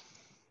this.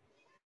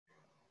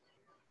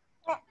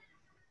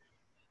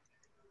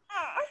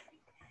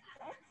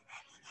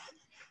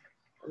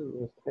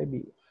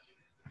 Baby.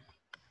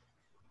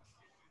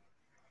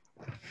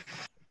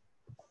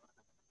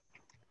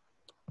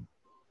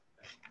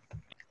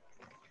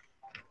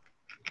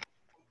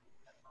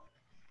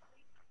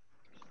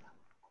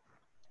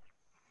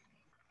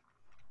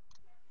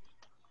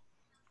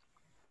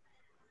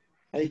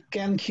 I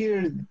can't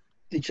hear,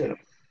 teacher.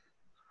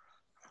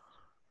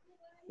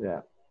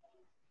 Yeah.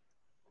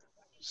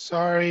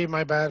 Sorry,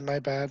 my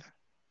bad.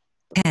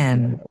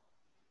 And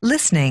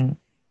listening.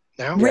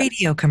 Now?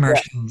 Radio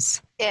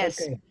commercials.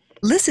 Yes. Okay.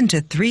 Listen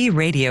to 3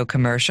 radio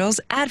commercials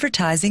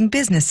advertising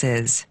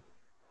businesses.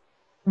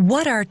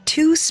 What are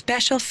 2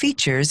 special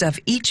features of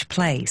each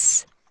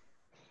place?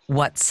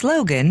 What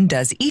slogan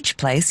does each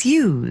place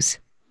use?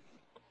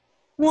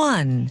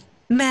 1.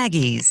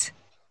 Maggie's.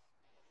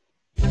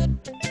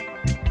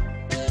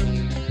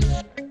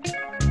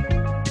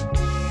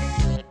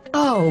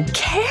 Oh,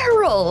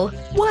 Carol,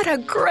 what a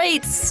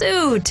great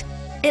suit.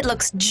 It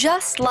looks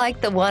just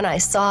like the one I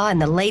saw in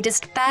the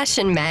latest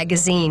fashion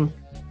magazine.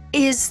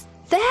 Is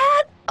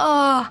that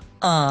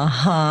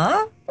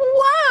Uh-huh.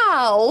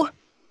 Wow!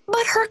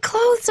 But her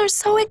clothes are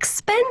so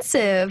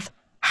expensive.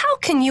 How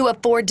can you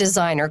afford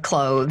designer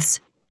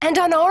clothes? And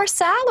on our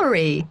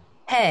salary?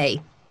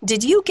 Hey,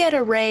 did you get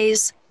a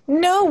raise?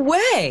 No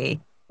way.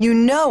 You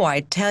know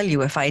I'd tell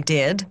you if I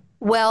did.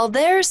 Well,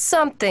 there's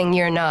something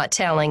you're not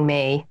telling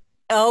me.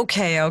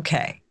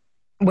 Okay.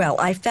 Well,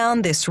 I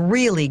found this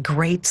really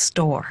great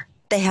store.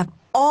 They have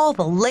all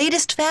the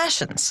latest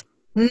fashions,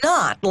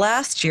 not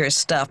last year's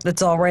stuff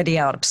that's already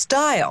out of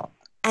style.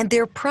 And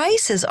their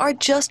prices are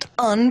just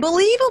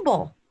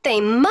unbelievable. They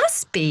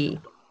must be.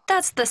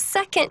 That's the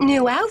second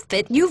new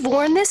outfit you've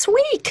worn this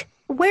week.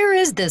 Where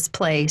is this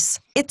place?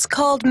 It's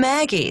called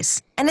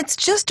Maggie's, and it's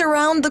just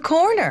around the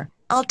corner.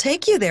 I'll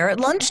take you there at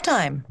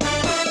lunchtime.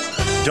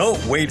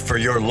 Don't wait for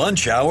your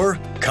lunch hour.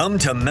 Come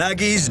to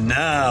Maggie's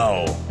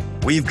now.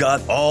 We've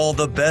got all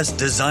the best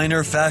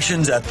designer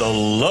fashions at the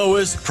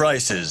lowest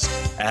prices,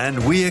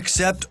 and we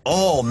accept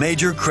all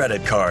major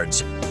credit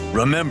cards.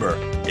 Remember,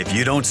 if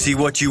you don't see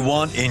what you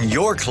want in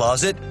your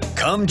closet,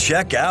 come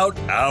check out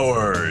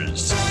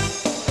ours.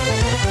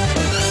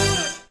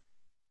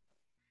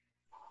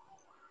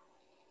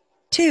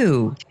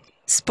 2.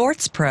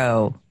 Sports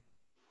Pro.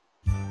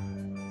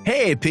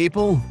 Hey,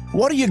 people.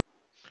 What are you...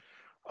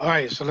 All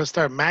right, so let's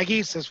start.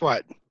 Maggie says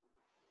what?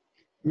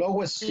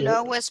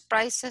 Lowest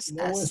prices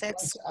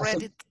accepts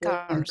credit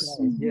cards.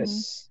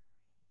 Yes.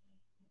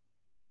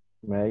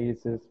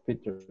 Macy's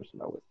features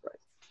lowest price.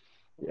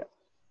 Yeah.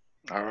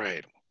 All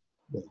right.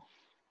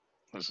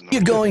 What are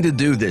you going to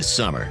do this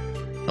summer?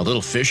 A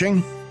little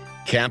fishing?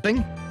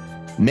 Camping?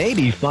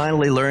 Maybe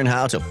finally learn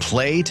how to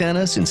play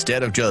tennis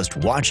instead of just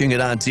watching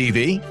it on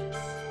TV?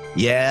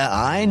 Yeah,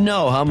 I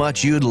know how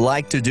much you'd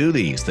like to do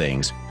these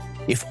things.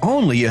 If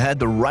only you had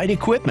the right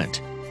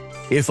equipment.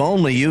 If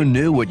only you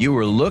knew what you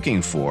were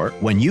looking for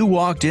when you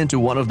walked into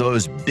one of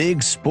those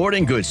big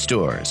sporting goods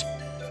stores.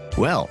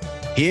 Well,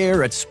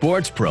 here at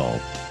Sports Pro,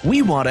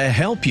 we want to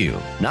help you,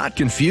 not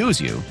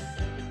confuse you.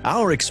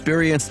 Our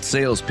experienced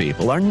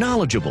salespeople are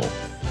knowledgeable.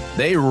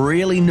 They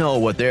really know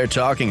what they're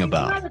talking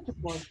about.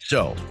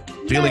 So,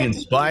 feeling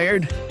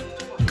inspired?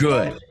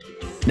 Good.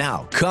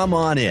 Now, come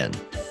on in.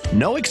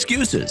 No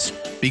excuses,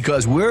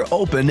 because we're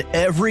open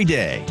every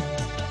day.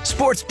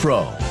 Sports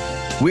Pro,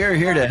 we're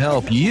here to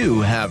help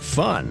you have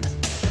fun.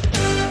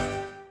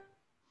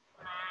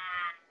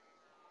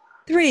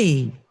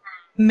 3.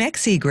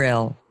 Mexi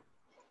Grill.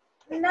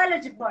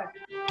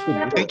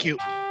 Thank you.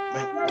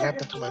 What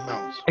happened to my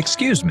mouse?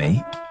 Excuse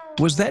me,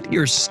 was that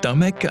your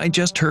stomach I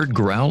just heard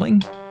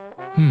growling?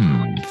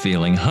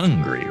 Feeling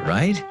hungry,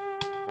 right?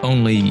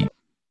 Only...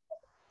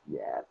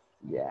 Yes.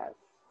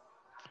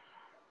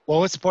 What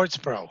was Sports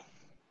Pro?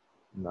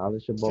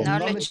 Knowledgeable.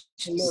 Knowledge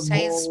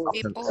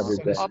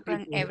salespeople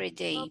open every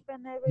day.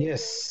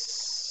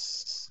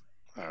 Yes.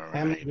 All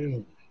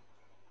right.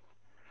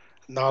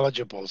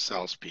 Knowledgeable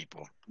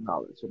salespeople.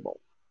 Knowledgeable.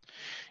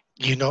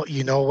 You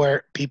know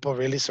where people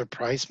really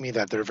surprise me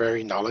that they're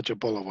very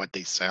knowledgeable of what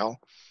they sell?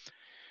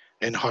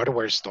 In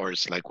hardware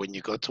stores, like when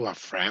you go to a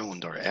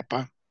Fround or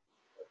EPA,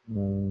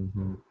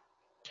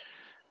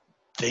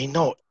 they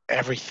know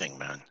everything,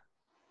 man.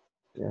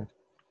 Yeah.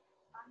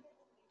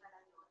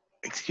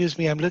 Excuse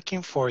me, I'm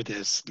looking for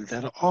this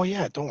little. Oh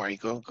yeah, don't worry.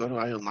 Go to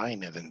aisle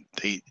 9, and then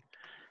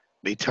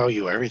they tell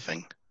you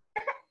everything.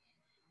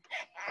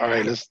 All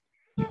right, let's.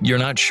 You're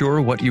not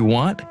sure what you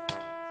want?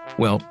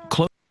 Well,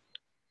 close.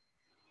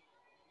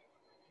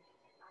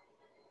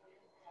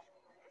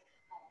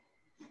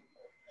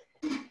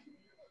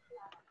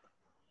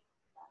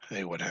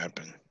 Hey, what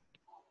happened?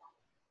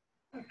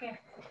 Okay.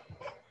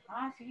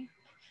 Sí.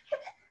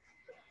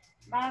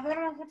 Va a ver,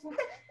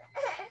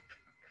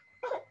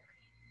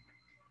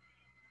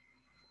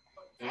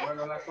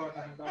 las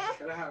cosas entonces,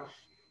 ¿qué dejaron?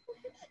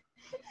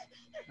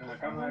 En la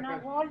cama de acá. Una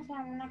bolsa,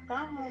 una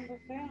caja, donde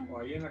sea. O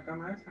ahí en la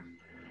cama esa.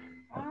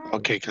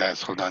 Okay,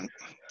 class, hold on.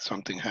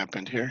 Something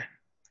happened here.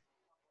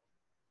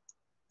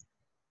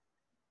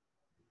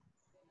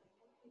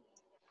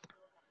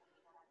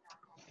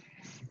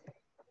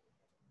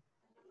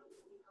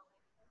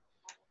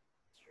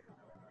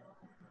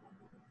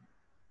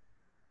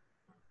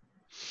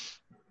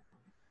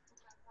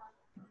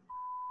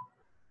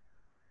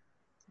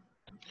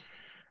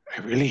 I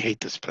really hate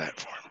this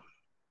platform.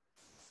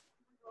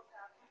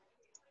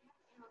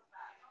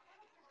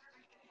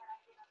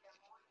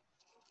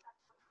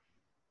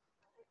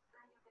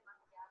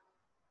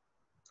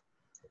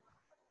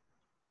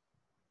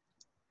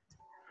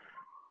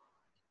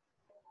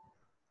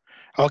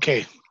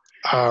 Okay,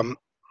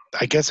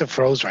 I guess it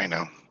froze right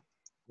now.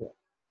 Yeah,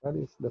 that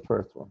is the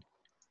first one.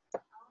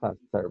 Fast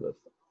service.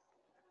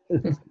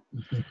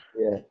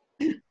 Yeah.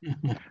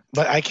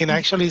 But I can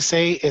actually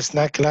say it's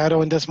not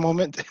claro in this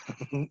moment.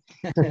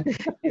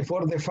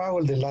 Before the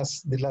foul, the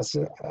last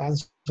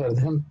answer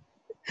then.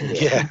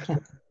 Yeah.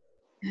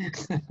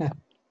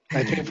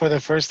 I think for the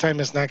first time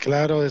it's not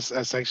claro, it's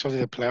actually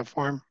the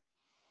platform.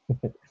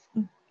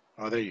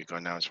 Oh, there you go.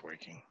 Now it's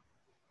working.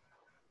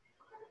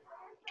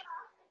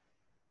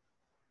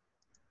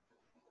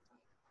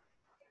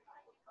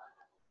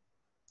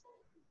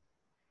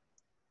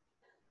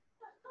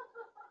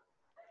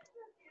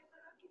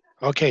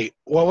 Okay,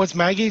 what was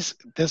Maggie's?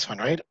 This one,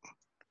 right?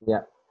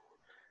 Yeah.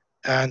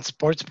 And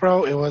Sports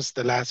Pro, it was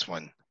the last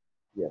one.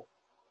 Yeah.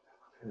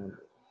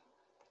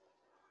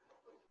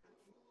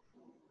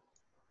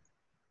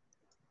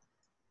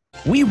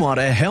 We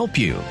want to help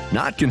you,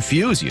 not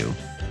confuse you.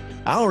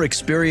 Our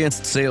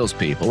experienced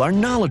salespeople are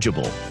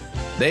knowledgeable.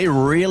 They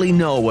really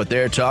know what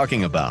they're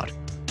talking about.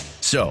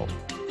 So,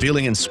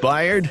 feeling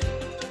inspired?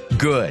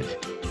 Good.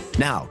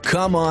 Now,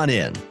 come on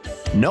in.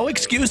 No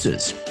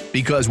excuses,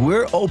 because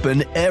we're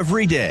open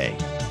every day.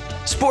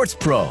 Sports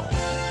Pro,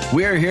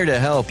 we're here to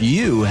help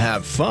you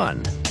have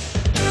fun.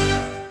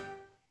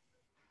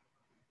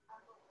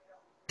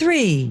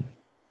 3.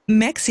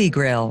 Mexi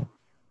Grill.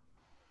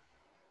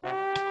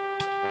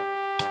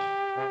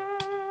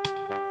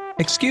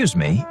 Excuse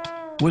me,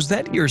 was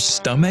that your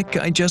stomach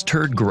I just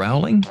heard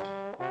growling?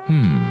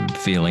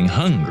 Feeling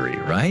hungry,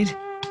 right?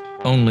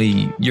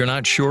 Only you're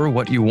not sure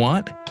what you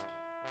want?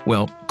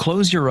 Well,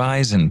 close your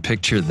eyes and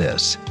picture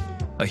this.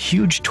 A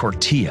huge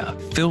tortilla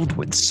filled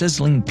with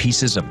sizzling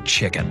pieces of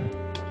chicken.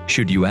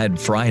 Should you add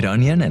fried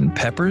onion and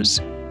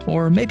peppers?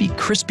 Or maybe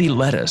crispy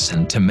lettuce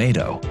and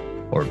tomato?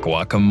 Or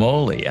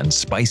guacamole and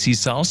spicy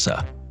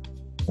salsa?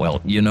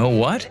 Well, you know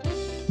what?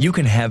 You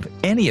can have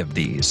any of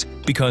these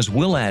because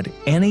we'll add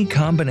any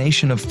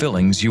combination of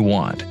fillings you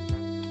want.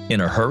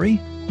 In a hurry?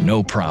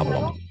 No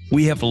problem.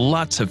 We have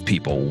lots of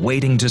people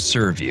waiting to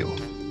serve you.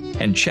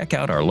 And check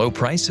out our low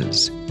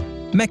prices.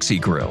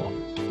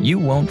 MexiGrill. You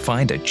won't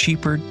find a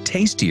cheaper,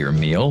 tastier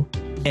meal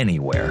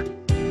anywhere.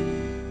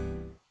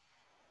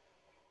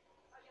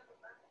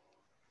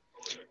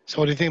 So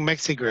what do you think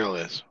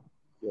MexiGrill is?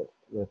 Yeah,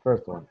 the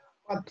first one.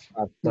 What?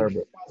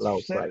 Service,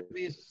 low price.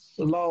 Service,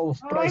 low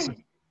price.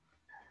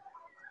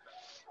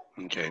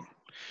 Okay.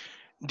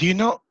 Do you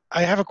know,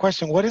 I have a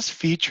question. What is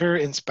feature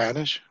in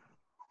Spanish?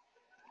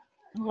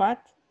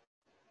 What?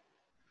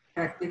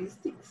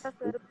 Characteristics.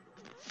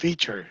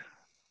 Feature.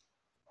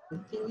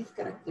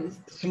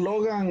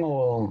 Slogan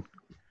or?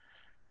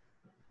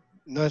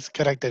 No, it's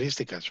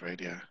características, right?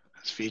 Yeah,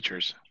 it's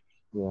features.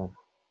 Yeah.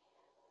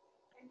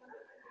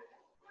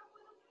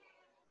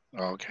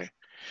 Oh, okay.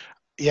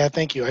 Yeah,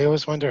 thank you. I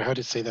always wonder how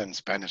to say that in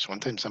Spanish. One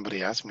time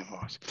somebody asked me,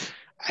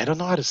 I don't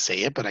know how to say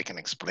it, but I can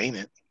explain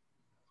it.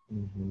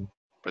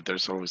 But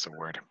there's always a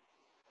word.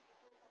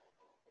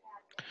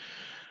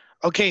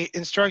 Okay,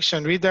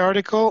 instruction. Read the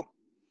article.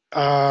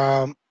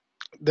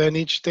 Then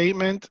each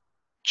statement,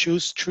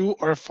 choose true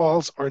or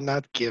false or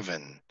not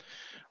given.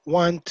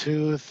 1,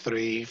 2,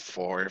 3,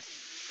 4,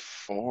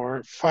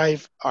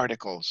 5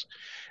 articles.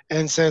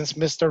 And since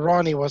Mr.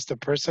 Ronnie was the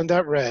person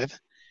that read,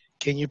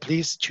 can you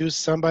please choose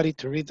somebody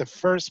to read the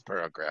first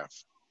paragraph?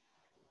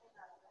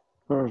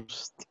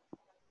 First.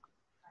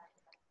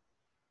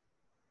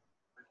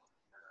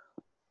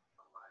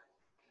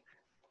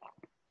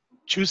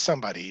 Choose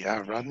somebody.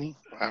 Ronnie?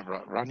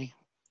 Ronnie?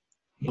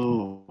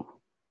 Oh.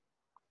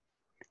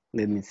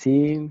 Let me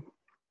see.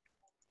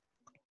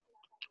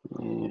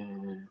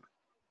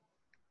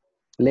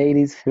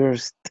 Ladies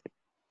first.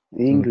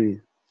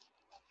 Ingrid.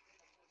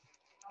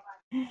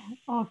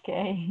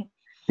 Okay.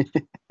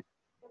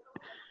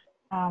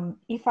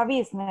 If a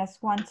business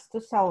wants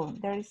to sell,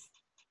 there is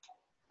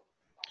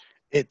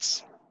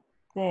It's.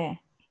 in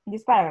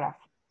this paragraph.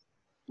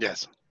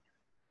 Yes.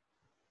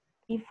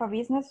 If a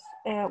business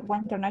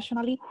went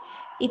internationally,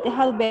 it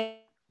had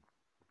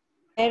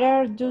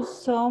better do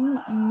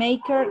some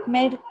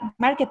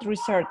market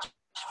research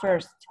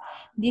first.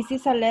 This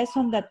is a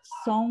lesson that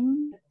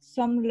some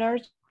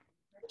large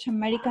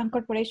American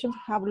corporations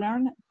have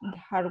learned the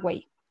hard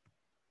way.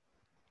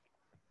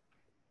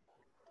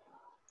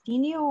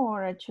 Continue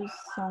or I choose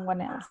someone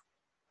else?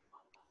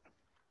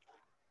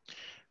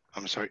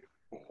 I'm sorry.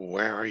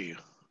 Where are you?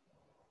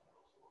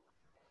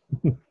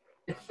 The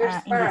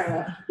first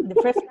paragraph. The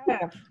first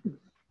paragraph.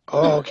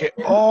 Oh, okay.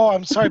 Oh,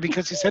 I'm sorry,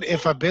 because you said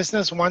if a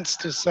business wants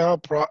to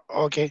sell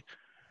okay.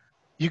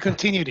 You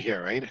continued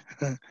here, right?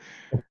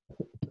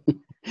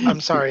 I'm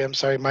sorry,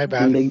 my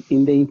bad.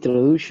 In the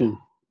introduction.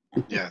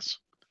 Yes.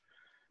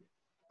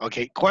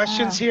 Okay,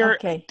 questions here.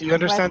 Okay. Do you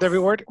understand every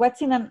word?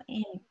 What's in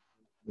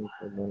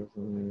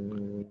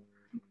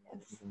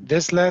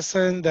This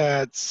lesson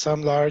that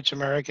some large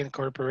American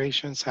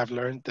corporations have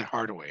learned the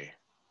hard way.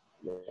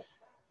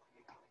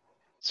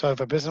 So if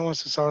a business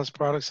wants to sell its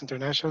products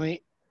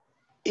internationally,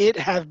 it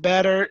had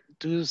better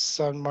do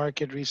some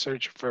market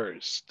research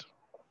first.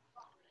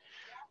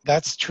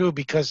 That's true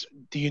because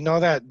do you know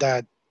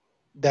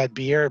that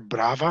beer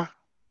Brava?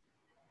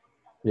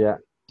 Yeah.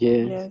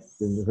 Yes.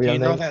 The Do real you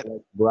know name that?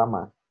 is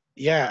Brahma.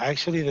 Yeah,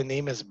 actually the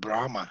name is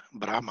Brahma.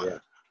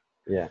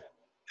 Yeah.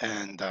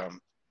 And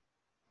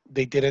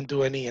they didn't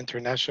do any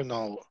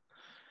international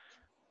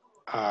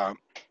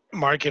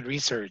market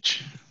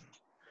research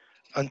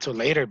until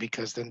later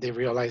because then they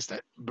realized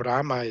that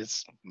Brahma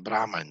is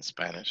Brahma in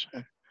Spanish.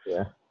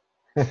 Yeah.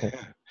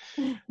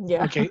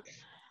 Yeah. Okay.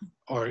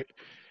 Or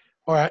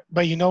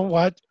but you know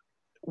what?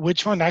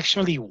 Which one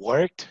actually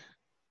worked?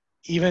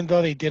 Even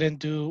though they didn't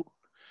do,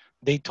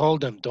 they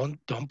told them don't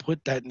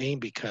put that name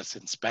because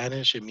in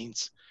Spanish it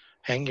means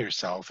hang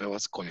yourself. It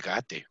was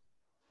colgate.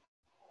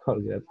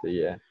 Colgate,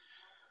 yeah.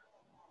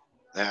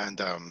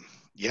 And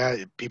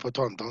yeah, people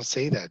told them don't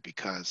say that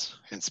because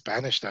in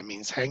Spanish that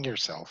means hang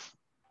yourself.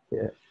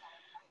 Yeah.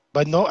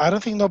 But no, I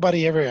don't think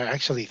nobody ever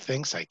actually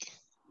thinks like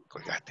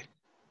colgate.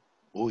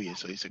 Uy,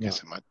 eso dice que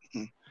se mata.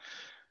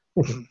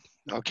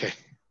 Okay.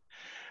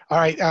 All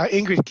right,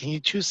 Ingrid, can you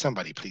choose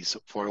somebody, please,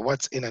 for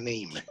what's in a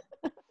name?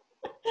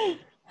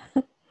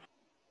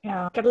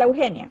 Carla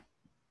Eugenia.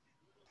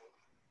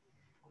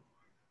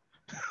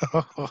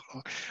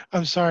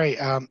 I'm sorry.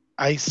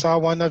 I saw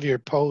one of your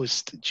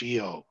posts,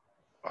 Gio,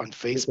 on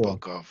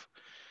Facebook of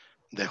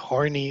the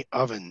horny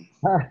oven.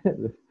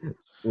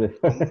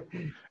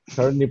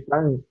 Horny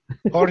pan.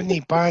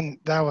 Horny pan.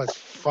 That was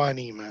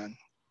funny, man.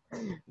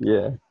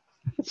 Yeah.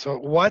 So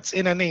what's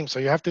in a name? So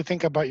you have to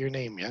think about your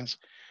name, yes?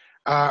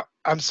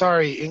 I'm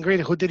sorry,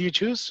 Ingrid, who did you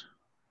choose?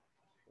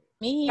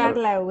 Me.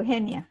 Carla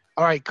Eugenia.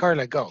 All right,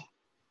 Carla, go.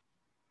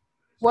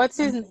 What's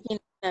in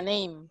a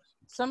name?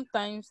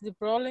 Sometimes the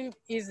problem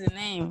is the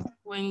name.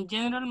 When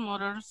General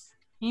Motors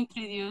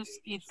introduced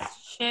its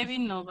Chevy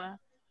Nova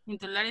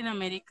into Latin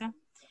America,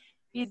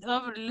 it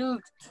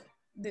overlooked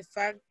the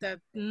fact that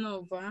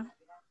Nova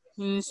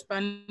in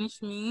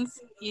Spanish means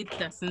it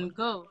doesn't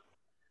go.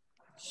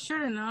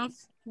 Sure enough,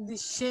 the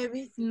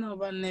Chevy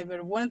Nova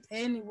never went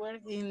anywhere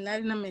in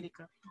Latin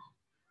America.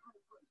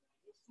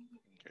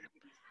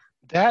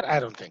 That I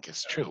don't think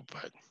is true,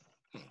 but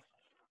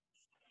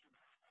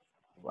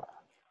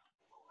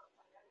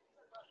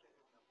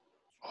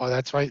oh,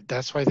 that's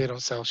why they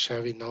don't sell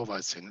Chevy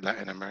Novas in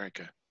Latin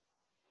America.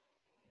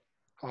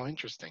 Oh,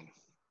 interesting.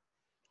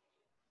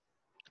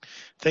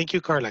 Thank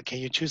you, Carla. Can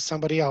you choose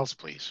somebody else,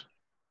 please?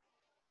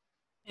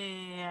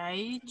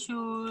 I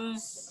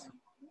choose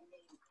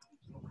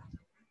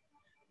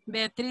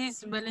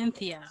Beatriz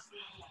Valencia.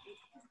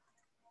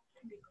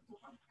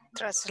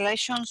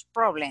 Translations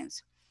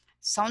problems.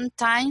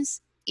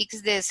 Sometimes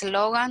it's the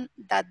slogan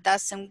that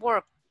doesn't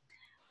work.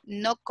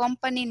 No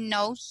company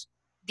knows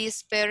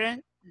this better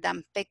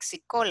than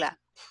Pepsi Cola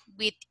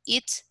with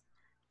its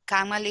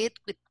Come a Lit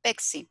with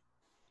Pepsi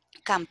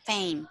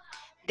campaign.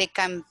 The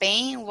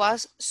campaign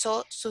was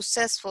so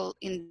successful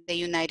in the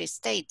United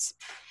States.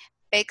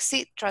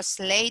 Pepsi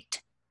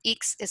translated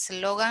its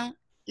slogan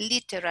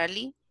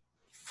literally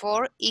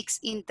for its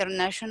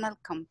international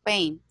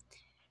campaign.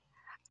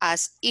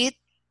 As it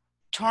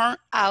turned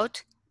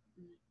out,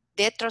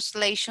 the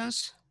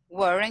translations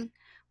weren't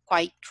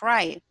quite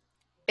right.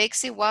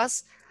 Pepsi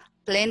was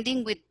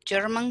blending with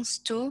Germans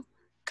to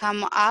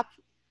come up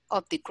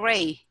of the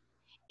gray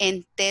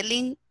and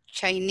telling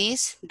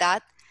Chinese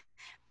that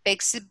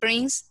Pepsi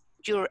brings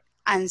your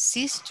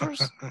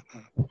ancestors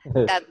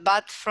that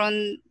bought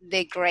from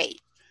the gray.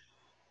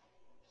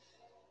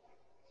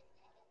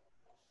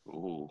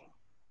 Ooh.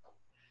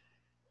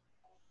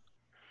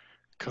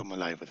 Come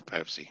alive with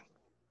Pepsi.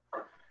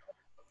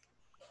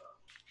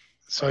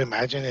 So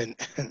imagine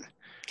and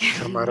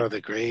come out of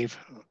the grave,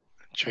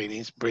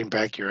 Chinese, bring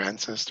back your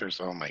ancestors.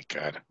 Oh my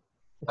God.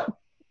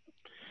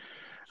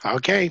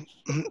 Okay,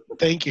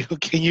 thank you.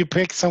 Can you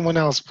pick someone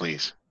else,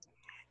 please?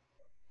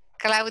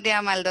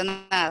 Claudia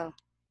Maldonado.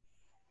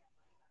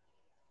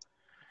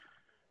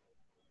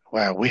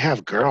 Wow, we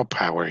have girl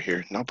power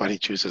here. Nobody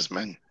chooses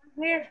men.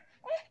 Here.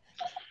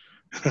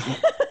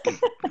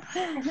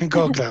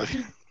 Go,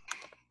 Claudia.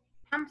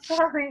 I'm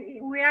sorry,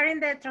 we are in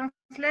the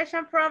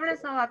translation problem,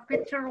 so a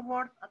picture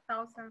worth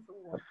 1,000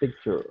 words.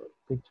 Picture.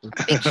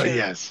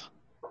 Yes.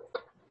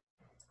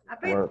 A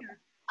picture.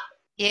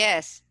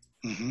 Yes.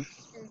 Mm-hmm.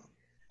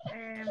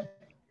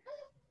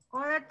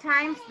 Other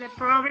times the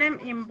problem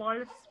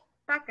involves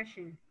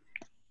packaging.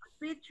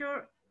 A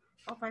picture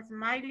of a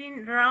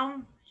smiling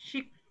round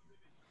chick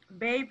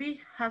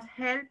baby has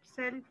helped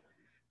sell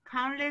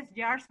countless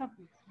jars of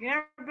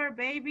Gerber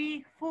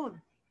baby food.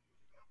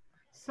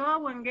 So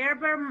when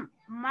Gerber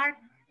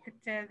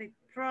marketed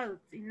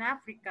products in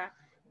Africa,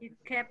 it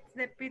kept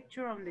the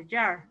picture on the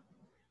jar.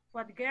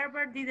 What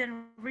Gerber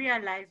didn't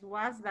realize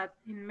was that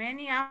in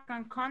many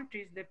African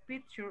countries, the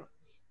picture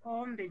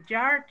on the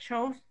jar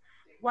shows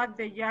what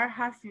the jar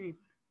has in it.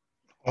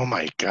 Oh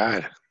my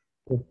God.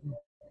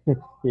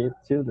 His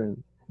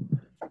children.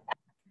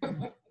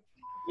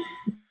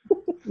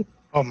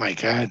 Oh my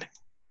God.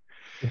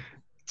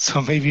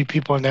 So maybe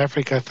people in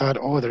Africa thought,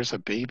 oh, there's a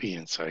baby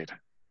inside.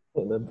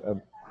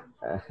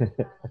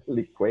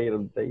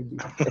 Liquid baby.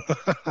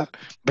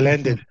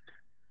 Blended.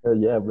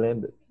 Yeah,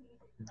 blended.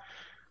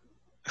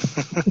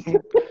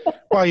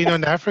 Well, you know,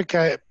 in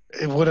Africa,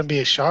 it wouldn't be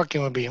a shock. It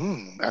would be,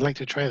 I'd like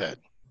to try that.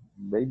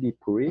 Baby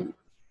puree.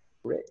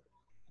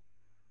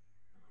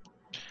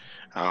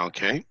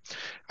 Okay.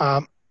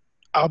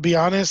 I'll be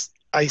honest,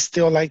 I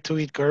still like to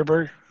eat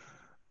Gerber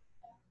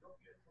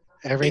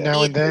every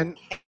now and then.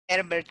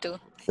 Gerber too.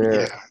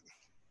 Yeah.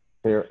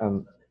 Pear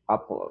and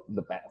apple,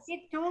 the best.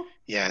 Me too.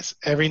 Yes,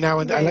 every now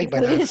and then. I like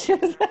Delicious.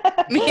 bananas.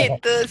 Me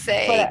too,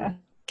 say,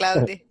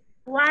 Claudia.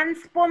 One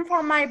spoon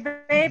for my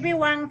baby,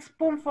 one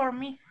spoon for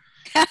me.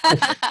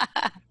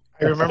 I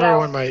remember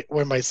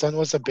when my son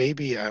was a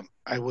baby,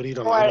 I would eat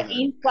a lot of them.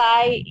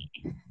 Inside,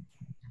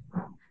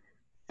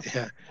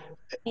 Yeah.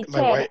 My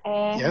teacher, wife,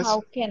 yes,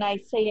 how can I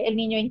say el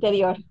niño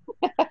interior?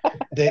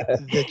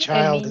 the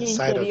child El niño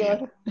inside interior.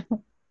 of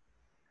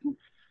you,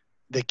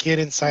 the kid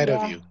inside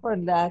of Yeah, you. for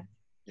that.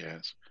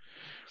 Yes.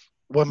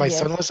 When my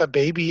son was a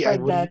baby, I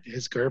for would that. eat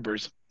his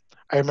Gerbers.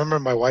 I remember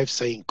my wife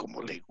saying,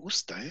 "Como le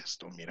gusta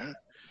esto, mira."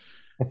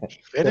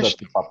 He finished.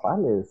 Pero tu papá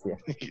le decía.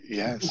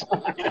 Yes.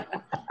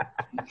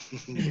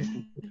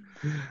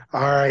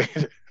 All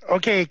right.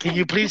 Okay, can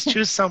you please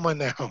choose someone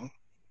now?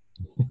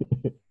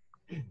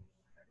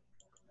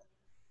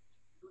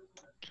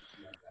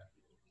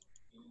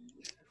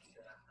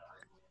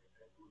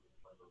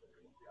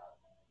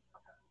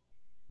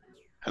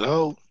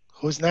 Hello,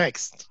 who's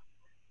next?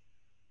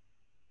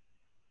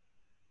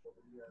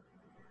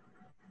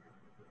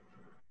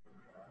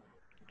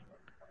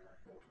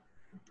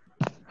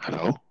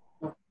 Hello?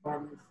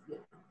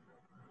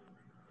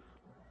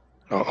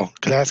 Oh,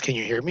 class, can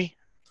you hear me?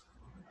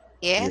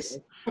 Yes.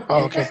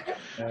 Oh, okay.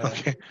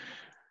 Okay.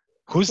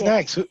 Who's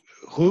next?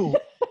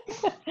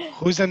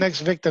 Who's the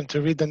next victim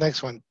to read the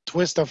next one?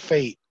 Twist of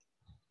Fate.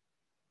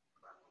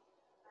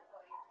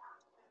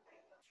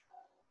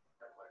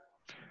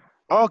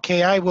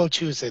 Okay, I will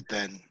choose it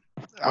then.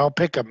 I'll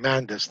pick a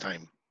man this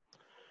time.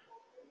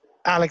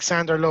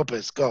 Alexander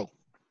Lopez, go.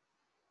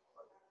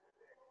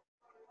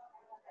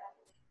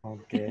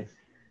 Okay.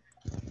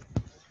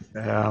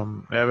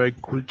 Every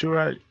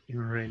cultural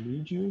and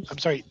religious. I'm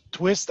sorry,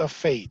 twist of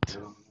fate.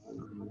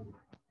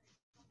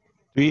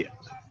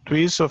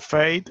 Twist of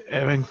fate,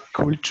 even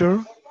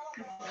culture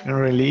and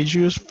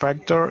religious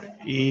factor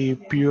y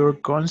pure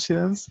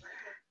coincidence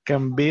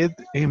can be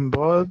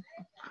involved.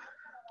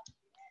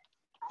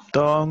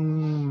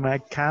 Tom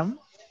McCann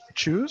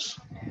choose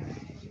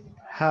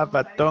have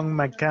a Tom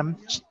McCann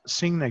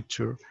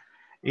signature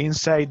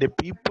inside the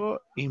people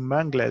in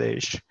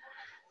Bangladesh.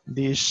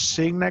 This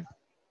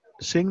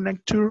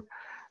signature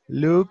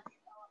look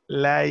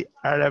like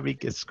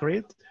Arabic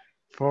script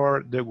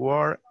for the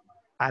word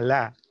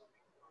Allah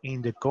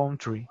in the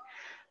country.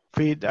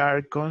 Feet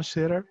are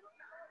considered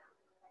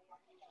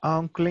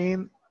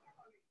unclean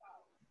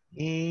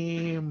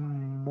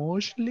in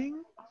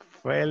Muslim,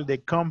 while the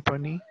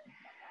company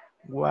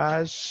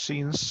was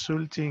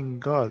insulting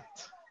God.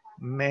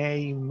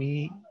 May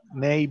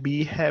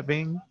be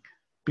having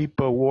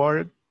people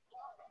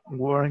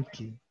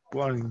working.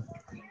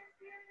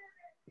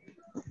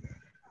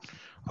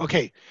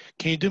 Okay,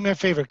 can you do me a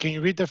favor? Can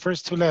you read the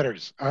first two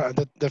letters,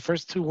 the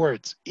first two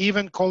words?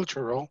 Even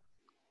cultural.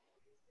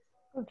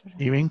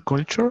 Even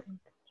culture?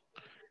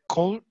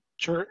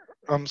 Culture,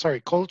 I'm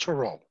sorry,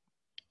 cultural.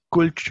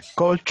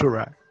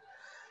 Cultural.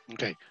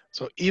 Okay,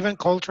 so even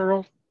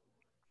cultural.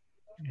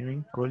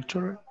 Even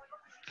cultural.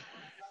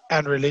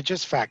 And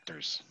religious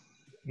factors.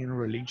 In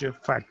religious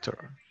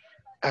factor.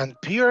 And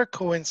pure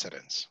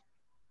coincidence.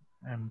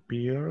 And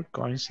pure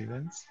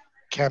coincidence.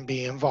 Can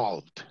be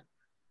involved.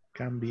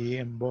 Can be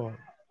involved.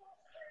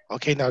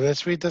 Okay, now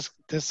let's read this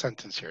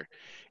sentence here.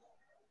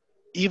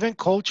 Even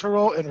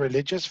cultural and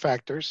religious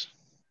factors.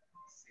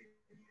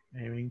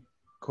 Even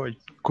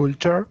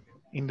culture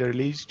in the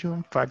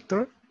religion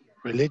factor.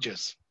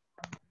 Religious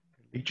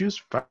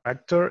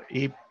factor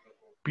a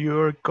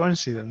pure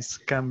coincidence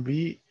can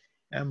be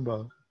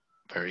involved.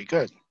 Very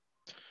good.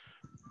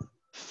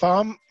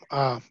 Tom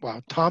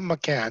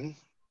McCann.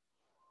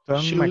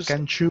 Tom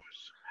McCann shoes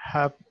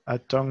have a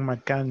Tom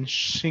McCann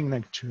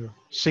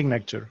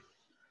signature.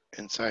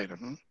 Inside.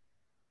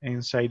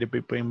 Inside the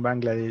people in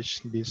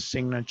Bangladesh, this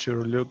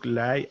signature look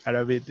like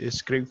Arabic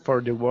script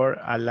for the word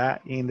Allah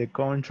in the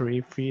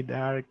country. Feet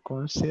are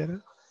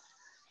considered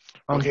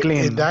unclean.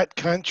 Okay, in that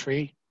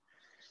country,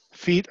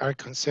 feet are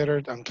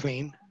considered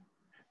unclean.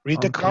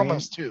 Read the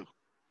commas too.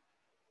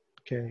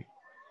 Okay.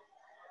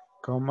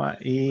 Comma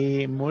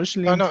a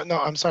Muslim. No,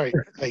 I'm sorry.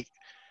 Like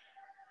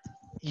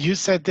you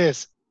said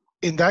this.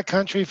 In that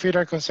country, feet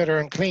are considered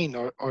unclean,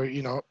 or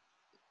you know,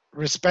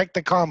 respect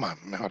the comma.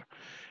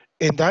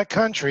 In that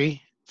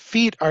country,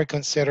 feet are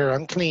considered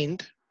unclean,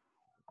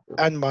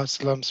 and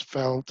Muslims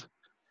felt.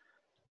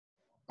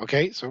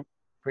 Okay, so.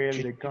 Feel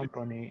the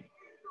company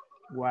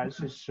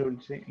was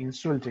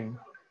insulting.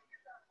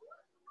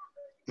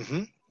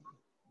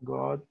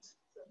 God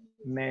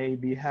may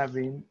be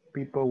having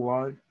people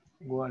walk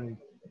on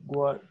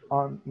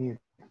it.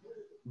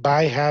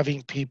 By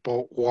having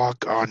people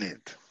walk on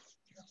it.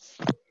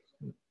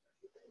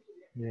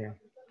 Yeah.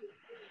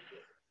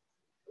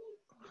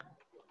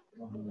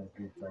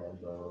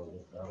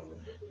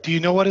 Do you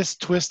know what is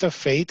twist of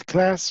fate,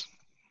 class?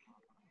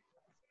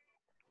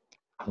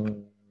 Twist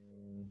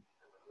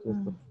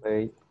of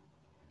fate.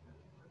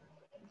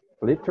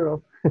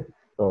 Literal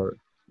or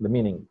the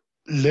meaning?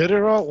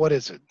 Literal? What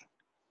is it?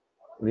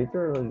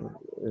 Literal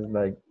is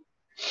like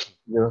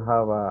you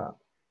have a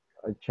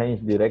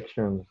change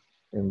direction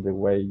in the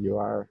way you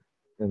are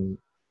and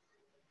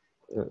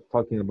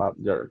talking about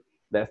your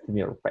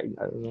destiny or fate.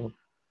 I don't know.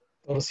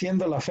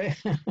 Torciendo la fe.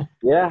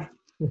 Yeah.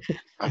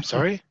 I'm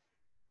sorry?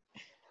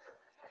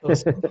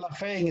 Torciendo la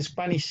fe in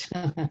Spanish.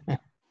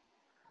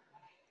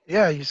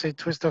 Yeah, you say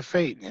twist of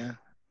fate, yeah.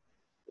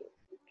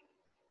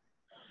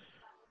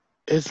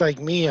 It's like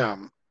me,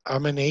 I'm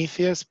an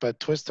atheist, but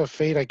twist of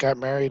fate, I got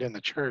married in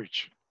the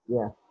church.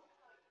 Yeah.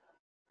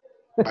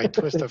 By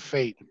twist of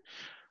fate.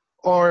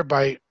 Or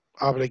by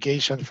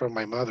obligation from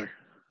my mother.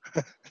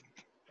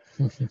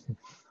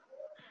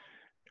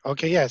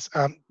 Okay, yes.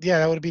 Yeah,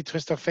 that would be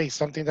twist of fate,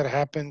 something that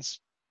happens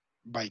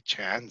by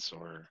chance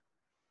or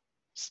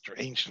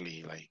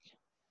strangely, like,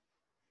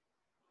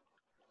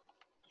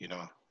 you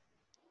know.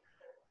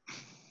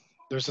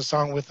 There's a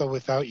song With or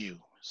Without You.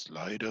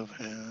 Sleight of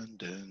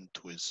hand and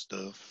twist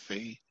of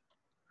fate.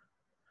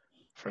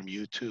 From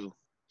U2.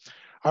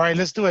 All right,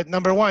 let's do it.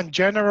 Number one,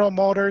 General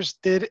Motors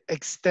did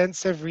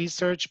extensive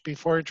research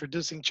before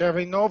introducing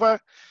Chevy Nova.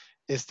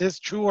 Is this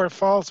true or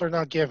false or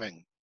not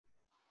given?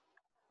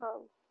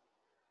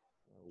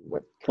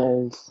 What?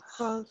 False.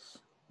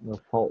 No,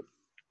 false.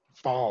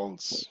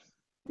 False.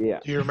 Yeah.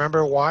 Do you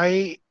remember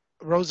why,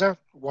 Rosa?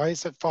 Why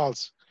is it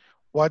false?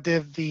 What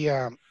did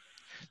the,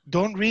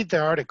 don't read the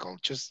article.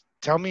 Just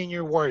tell me in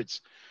your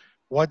words.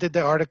 What did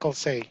the article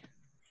say?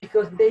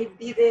 Because they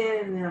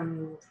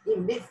didn't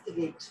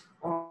investigate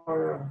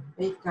or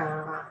make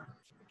a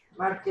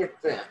market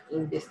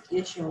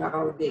investigation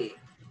about the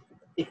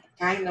the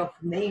kind of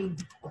name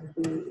of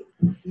the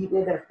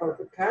e-letter for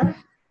the car.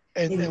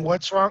 And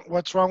what's wrong?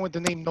 What's wrong with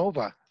the name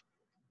Nova?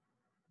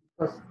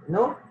 Because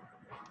no,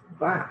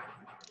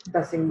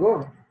 doesn't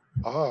go.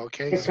 Oh,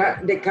 okay.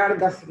 The car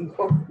doesn't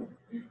go.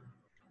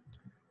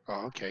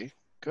 Oh, okay.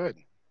 Good.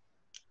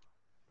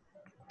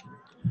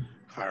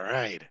 All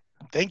right.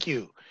 Thank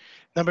you.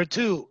 Number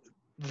 2,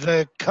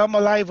 the Come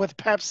Alive with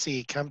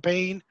Pepsi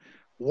campaign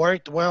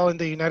worked well in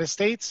the United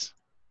States?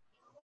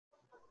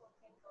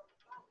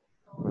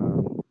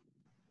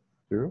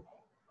 True.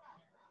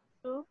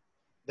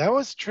 That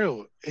was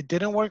true. It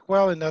didn't work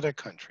well in other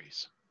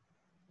countries.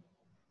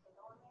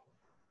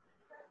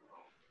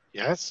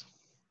 Yes?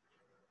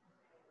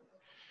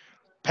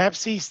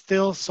 Pepsi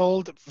still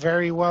sold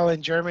very well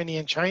in Germany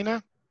and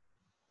China?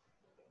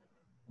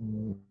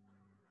 No,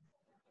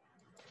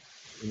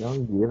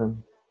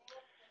 didn't.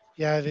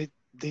 Yeah,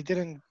 they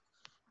didn't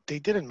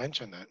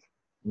mention that.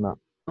 No.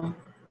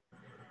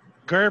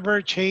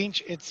 Gerber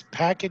changed its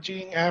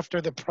packaging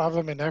after the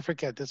problem in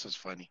Africa. This was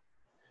funny.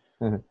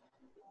 I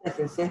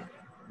think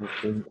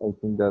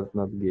that's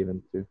not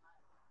given to.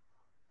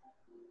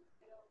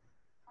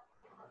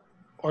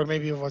 Or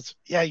maybe it was,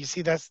 yeah, you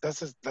see, that's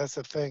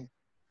the thing.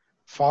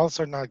 False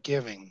or not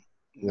giving,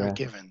 not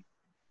given.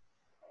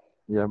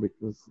 Yeah,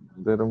 because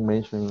they don't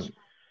mention.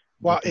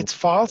 Well, it's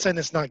false and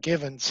it's not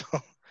given. So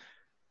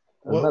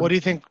what do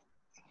you think?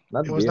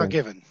 It was not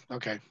given.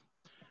 Okay.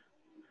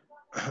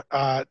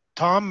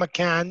 Tom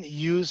McCann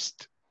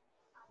used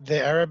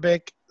the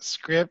Arabic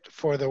script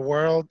for the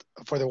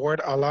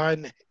word Allah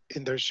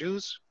in their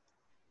shoes?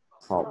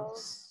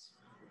 False.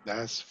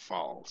 That's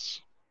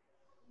false.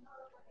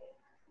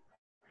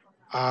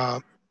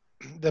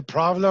 The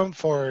problem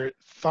for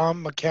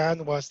Tom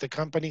McCann was the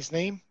company's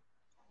name?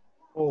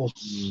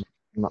 False.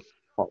 No,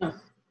 false.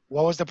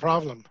 What was the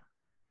problem?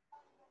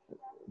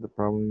 The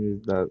problem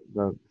is that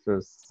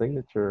the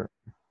signature,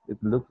 it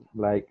looks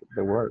like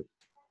the word.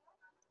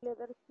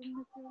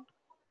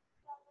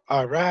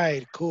 All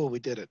right, cool, we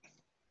did it.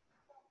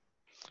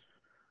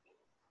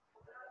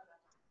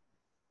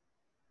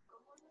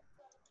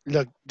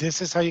 Look,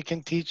 this is how you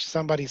can teach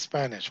somebody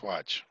Spanish,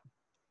 watch.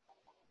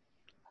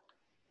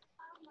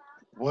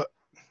 What?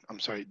 I'm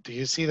sorry, do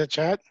you see the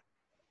chat?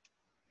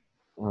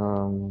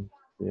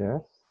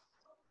 Yes.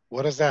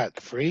 What is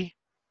that, free?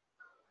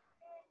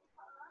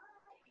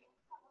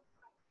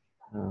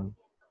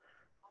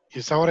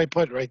 You saw what I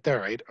put right there,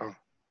 right? Oh.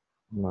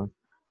 No.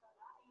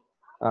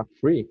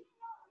 Free.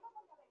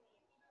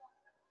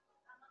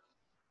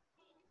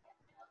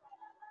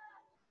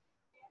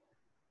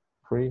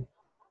 Free.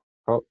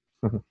 Oh.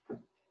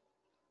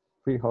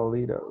 Free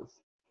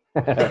holidays.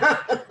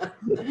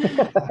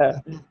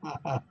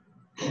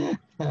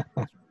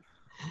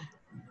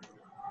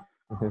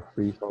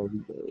 Free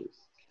holidays.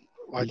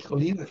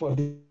 Holiday for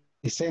the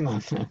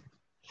cena.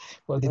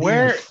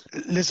 Where,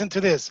 listen to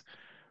this.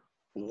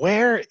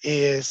 Where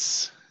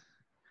is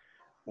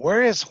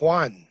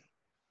Juan?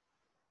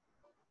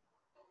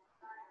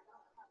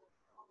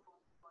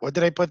 What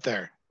did I put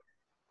there?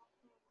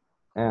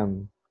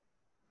 M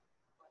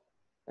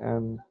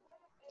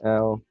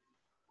L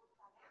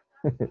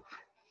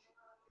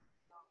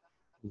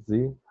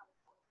Z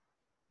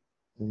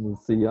and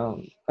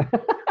Sion.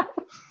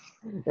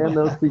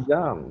 NLC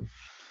John.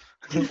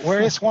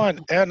 Where is Juan?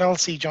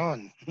 NLC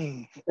John.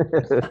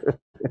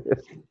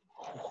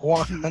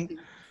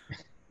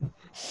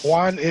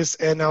 Juan is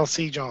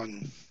NLC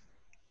John.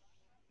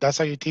 That's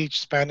how you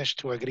teach Spanish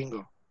to a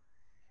gringo.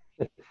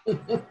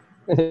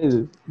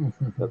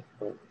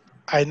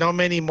 I know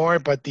many more,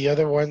 but the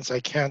other ones I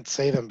can't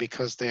say them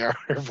because they are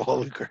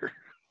vulgar.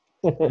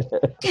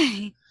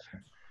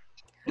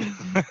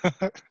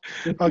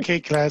 Okay,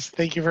 class.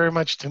 Thank you very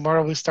much.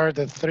 Tomorrow we start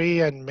at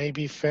 3 and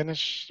maybe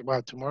finish.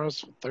 Well,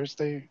 tomorrow's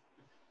Thursday,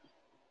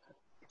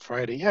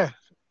 Friday. Yeah,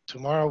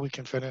 tomorrow we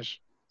can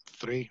finish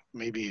 3,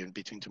 maybe in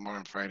between tomorrow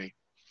and Friday.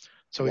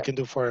 So we can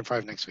do 4 and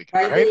 5 next week.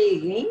 All right?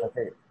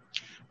 Okay.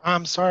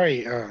 I'm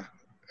sorry.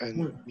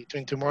 And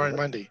between tomorrow and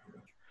Monday.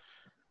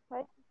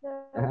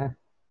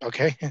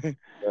 Okay.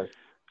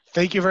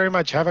 Thank you very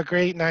much. Have a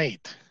great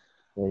night.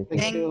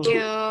 Thank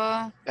you.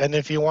 And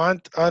if you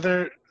want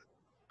other,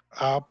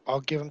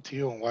 I'll give them to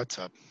you on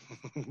WhatsApp.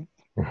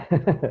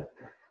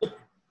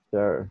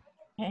 Sure.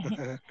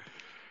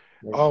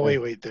 Oh,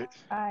 wait.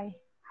 Bye.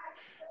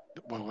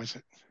 What was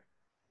it?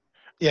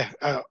 Yeah.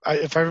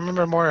 If I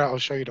remember more, I'll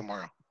show you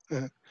tomorrow.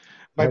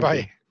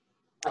 Bye-bye.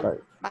 Bye.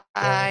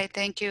 Bye.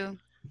 Thank you.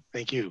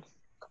 Thank you.